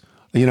Harry's.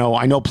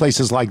 I know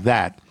places like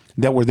that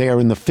were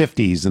there in the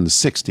 50s and the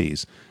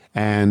 60s.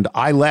 And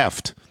I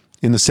left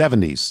in the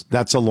 70s.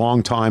 That's a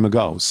long time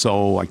ago.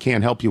 So I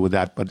can't help you with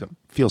that. But it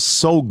feels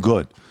so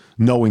good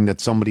knowing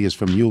that somebody is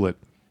from Hewlett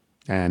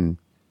and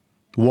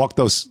walk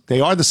those.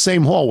 They are the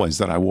same hallways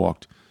that I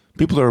walked.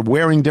 People are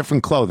wearing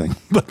different clothing,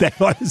 but they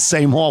are the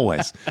same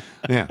hallways.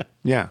 Yeah.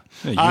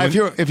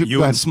 If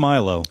you and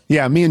Smilo.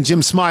 Yeah, me and Jim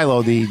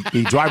Smilo,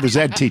 the driver's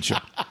ed teacher.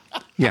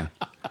 Yeah.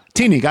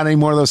 Tina, you got any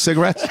more of those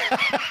cigarettes?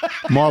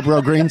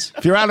 Marlboro Greens?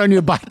 If you're out on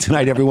your bike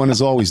tonight, everyone, as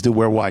always, do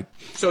wear white.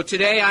 So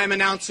today I'm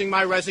announcing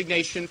my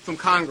resignation from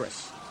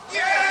Congress.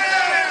 Yeah!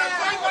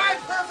 White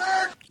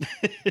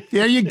pervert!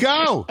 There you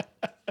go.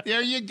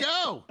 There you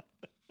go.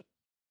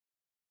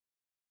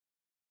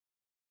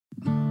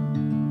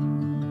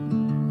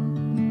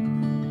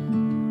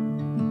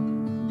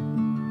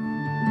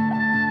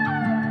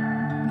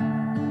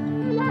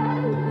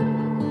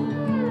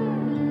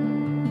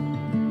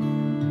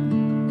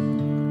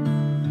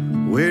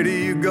 Where do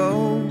you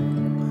go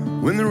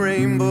when the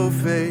rainbow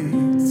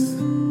fades?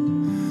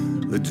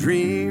 The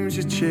dreams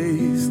you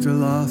chased are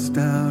lost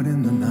out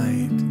in the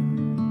night.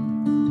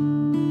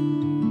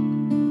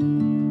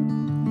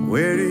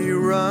 Where do you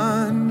run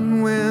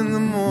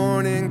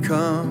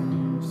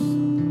comes,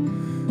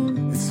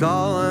 it's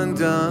all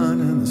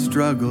undone and the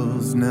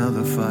struggle's now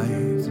the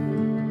fight.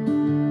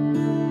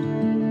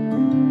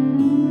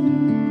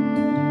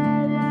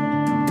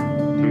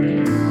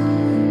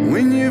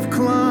 When you've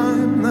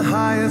climbed the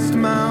highest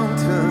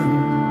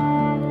mountain,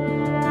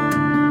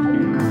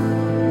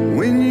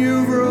 when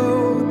you've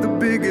rode the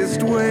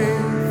biggest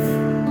wave,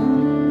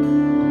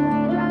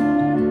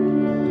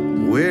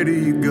 where do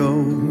you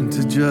go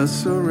to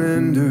just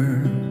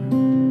surrender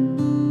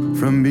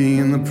from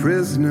being the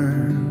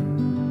prisoner,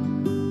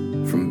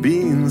 from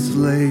being the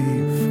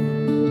slave?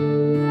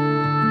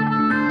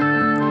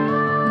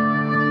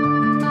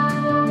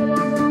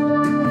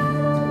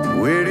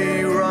 Where do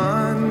you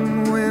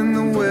run when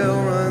the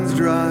well runs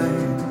dry,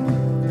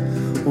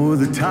 or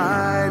the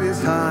tide is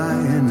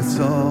high and it's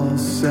all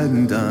said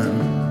and done?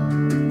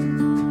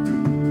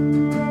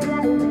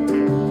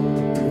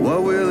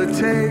 What will it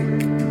take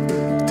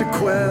to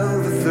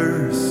quell the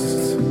thirst?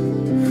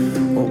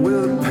 Or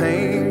will the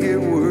pain get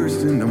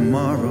worse in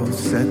tomorrow's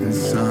setting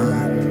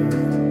sun?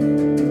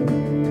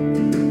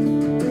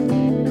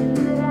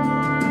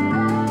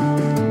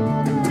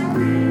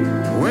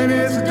 When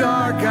it's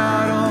dark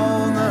out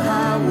on the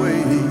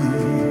highway,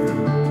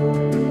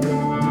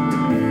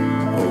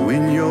 or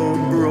when you're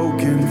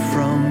broken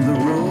from the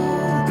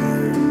road,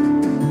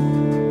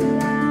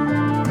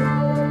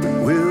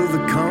 will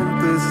the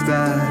compass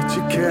that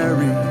you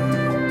carry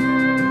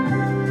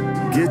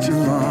get you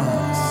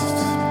lost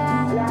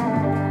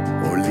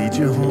or lead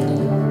you home?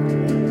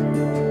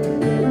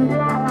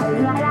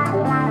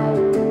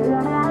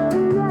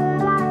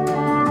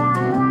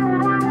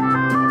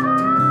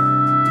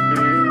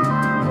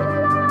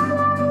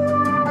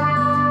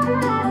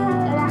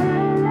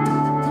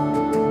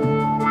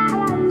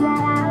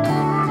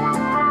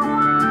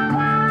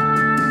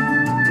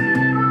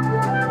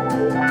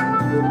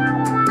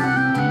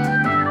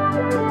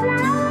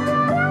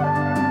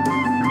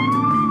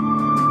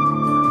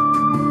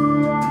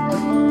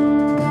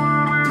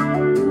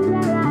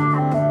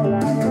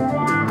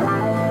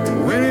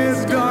 When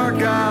it's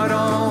dark out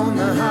on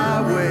the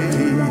highway,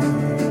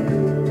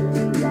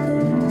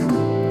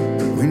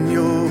 when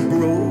you're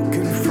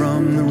broken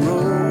from the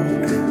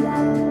road,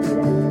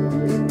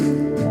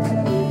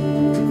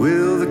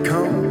 will the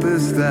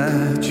compass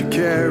that you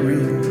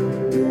carry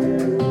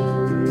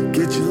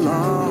get you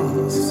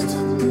lost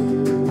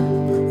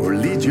or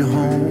lead you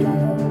home?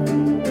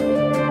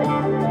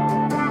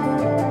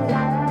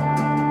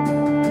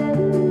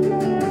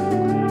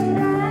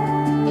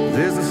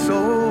 There's a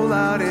soul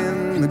out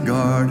in the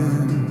garden,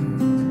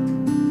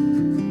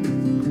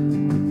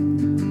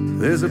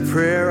 there's a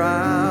prayer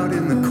out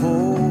in the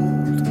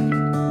cold,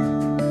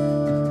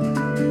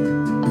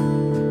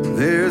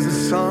 there's a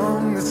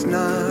song that's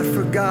not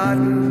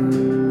forgotten,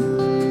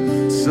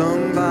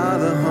 sung by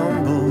the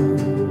humble,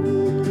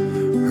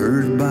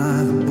 heard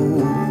by the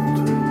bold.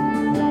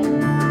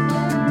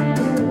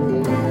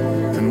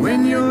 And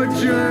when your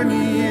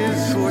journey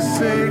is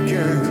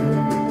forsaken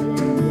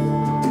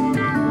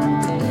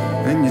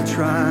and you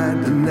tried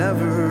to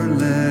never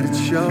let it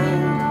show,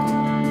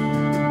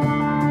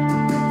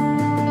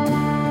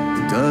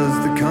 does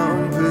the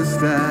compass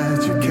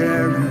that you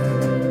carry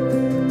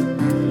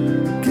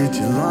get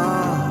you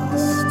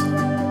lost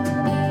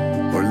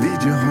or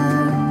lead you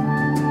home?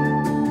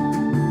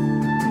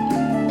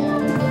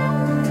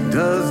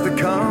 Does the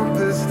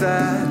compass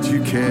that you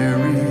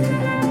carry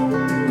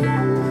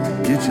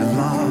get you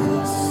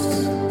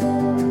lost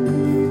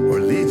or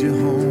lead you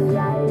home?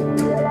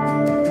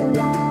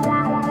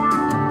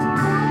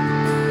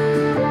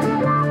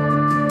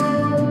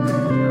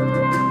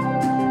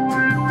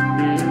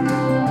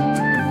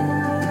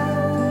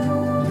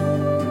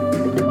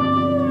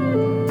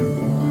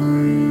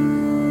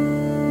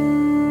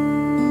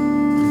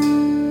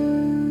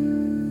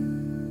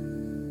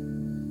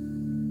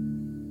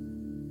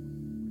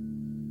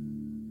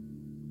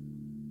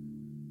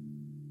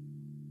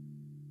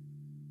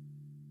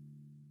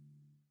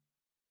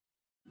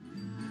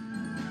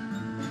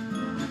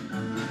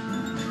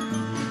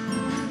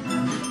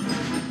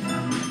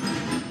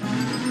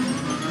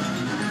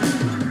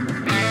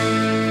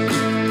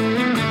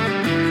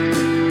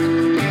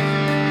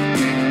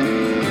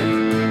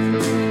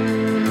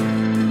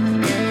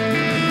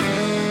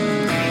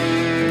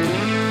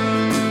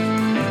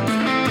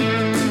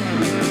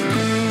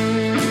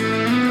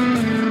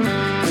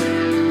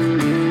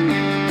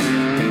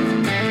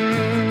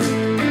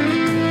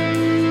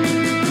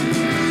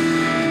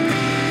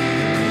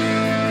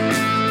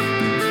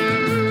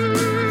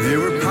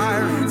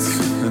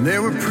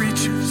 There were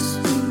preachers,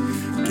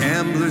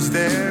 gamblers,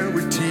 there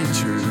were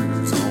teachers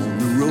on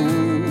the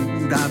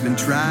road I've been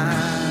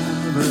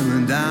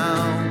traveling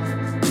down.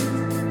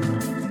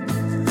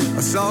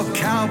 I saw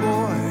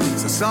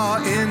cowboys, I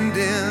saw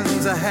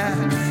Indians, I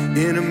had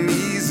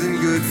enemies and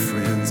good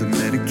friends. I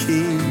met a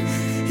king,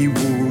 he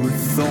wore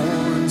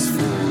thorns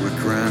for a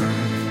crown.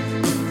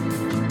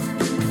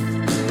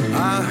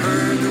 I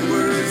heard the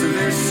words of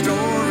their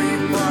story,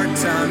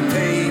 part-time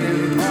pain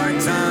and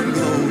part-time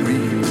glory,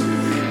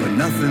 but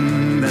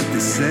nothing that they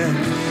said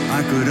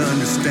I could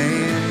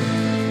understand.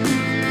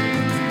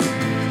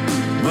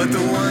 But the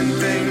one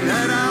thing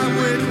that I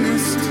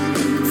witnessed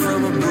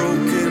from a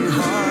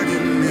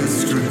broken-hearted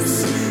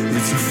mistress,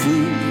 it's a fool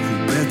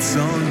who bets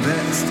on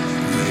best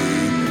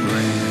laid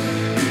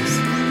plans.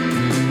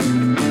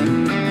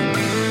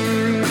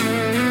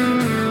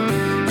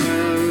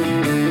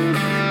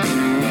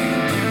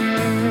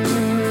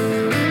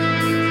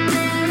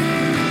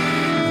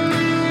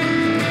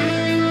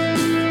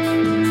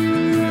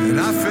 And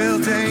I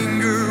felt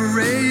anger,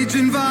 rage,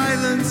 and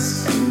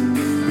violence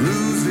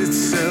lose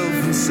itself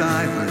in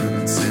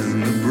silence.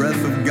 In the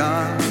breath of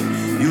God,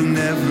 you'll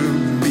never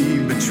be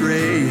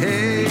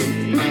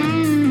betrayed.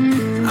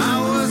 I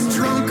was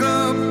drunk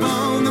up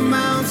on the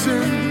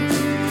mountain,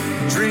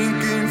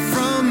 drinking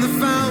from the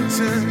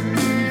fountain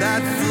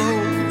that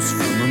flows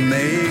from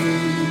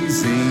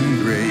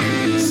amazing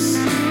grace.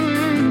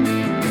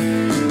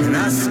 And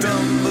I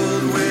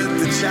stumbled with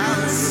the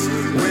chalice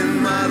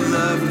when my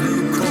love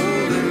grew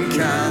cold and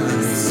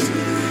callous,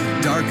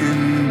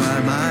 darkened by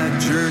my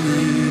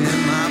journey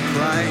and my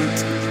plight.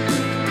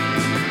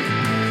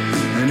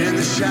 And in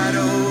the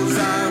shadows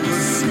I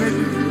was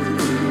smitten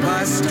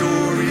by a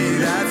story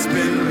that's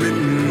been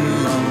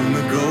written long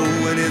ago,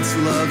 and its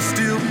love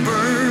still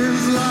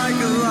burns like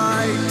a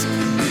light.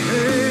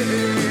 Hey,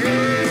 hey,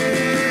 hey.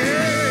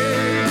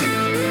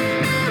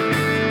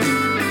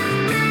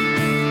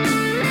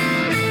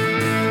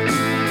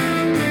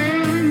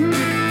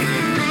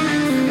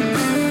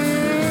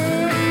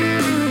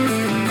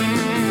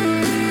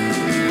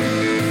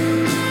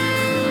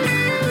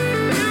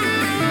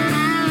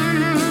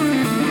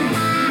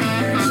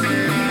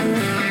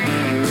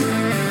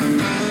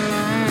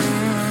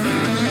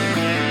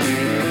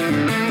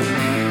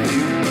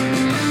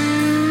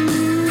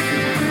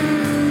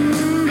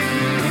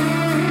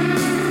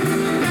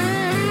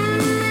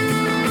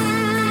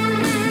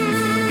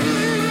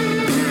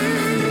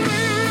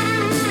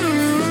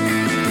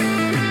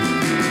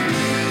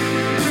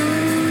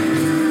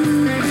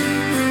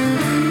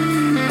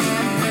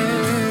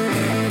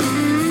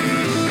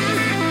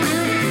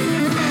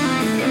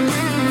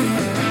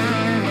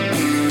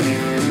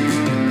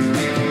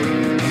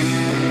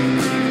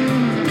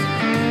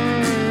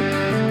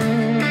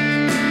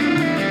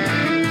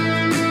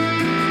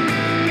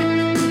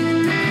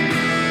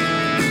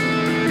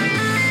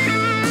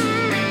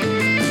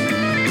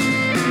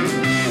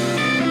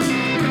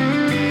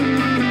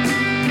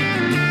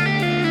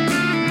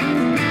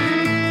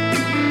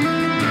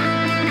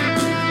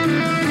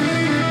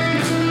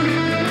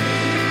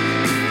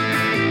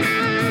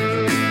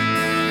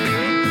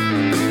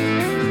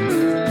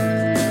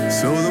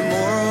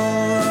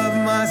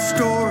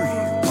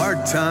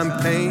 Part-time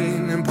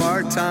pain and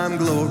part-time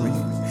glory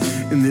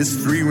in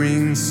this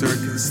three-ring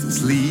circus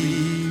that's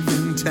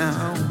leaving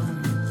town.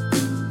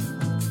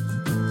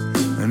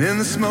 And in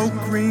the smoke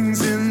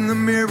rings in the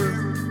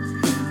mirror,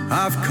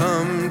 I've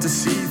come to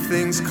see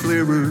things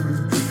clearer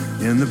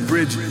in the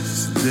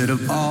bridges that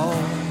have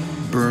all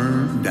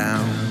burned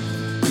down.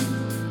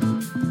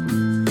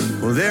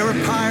 Well, there were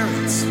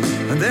pirates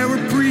and there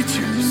were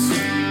preachers,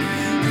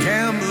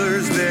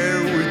 gamblers,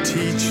 there were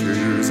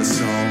teachers. I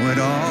saw it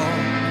all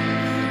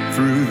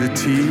through the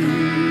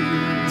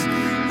tears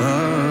of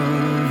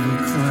a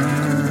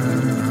clown.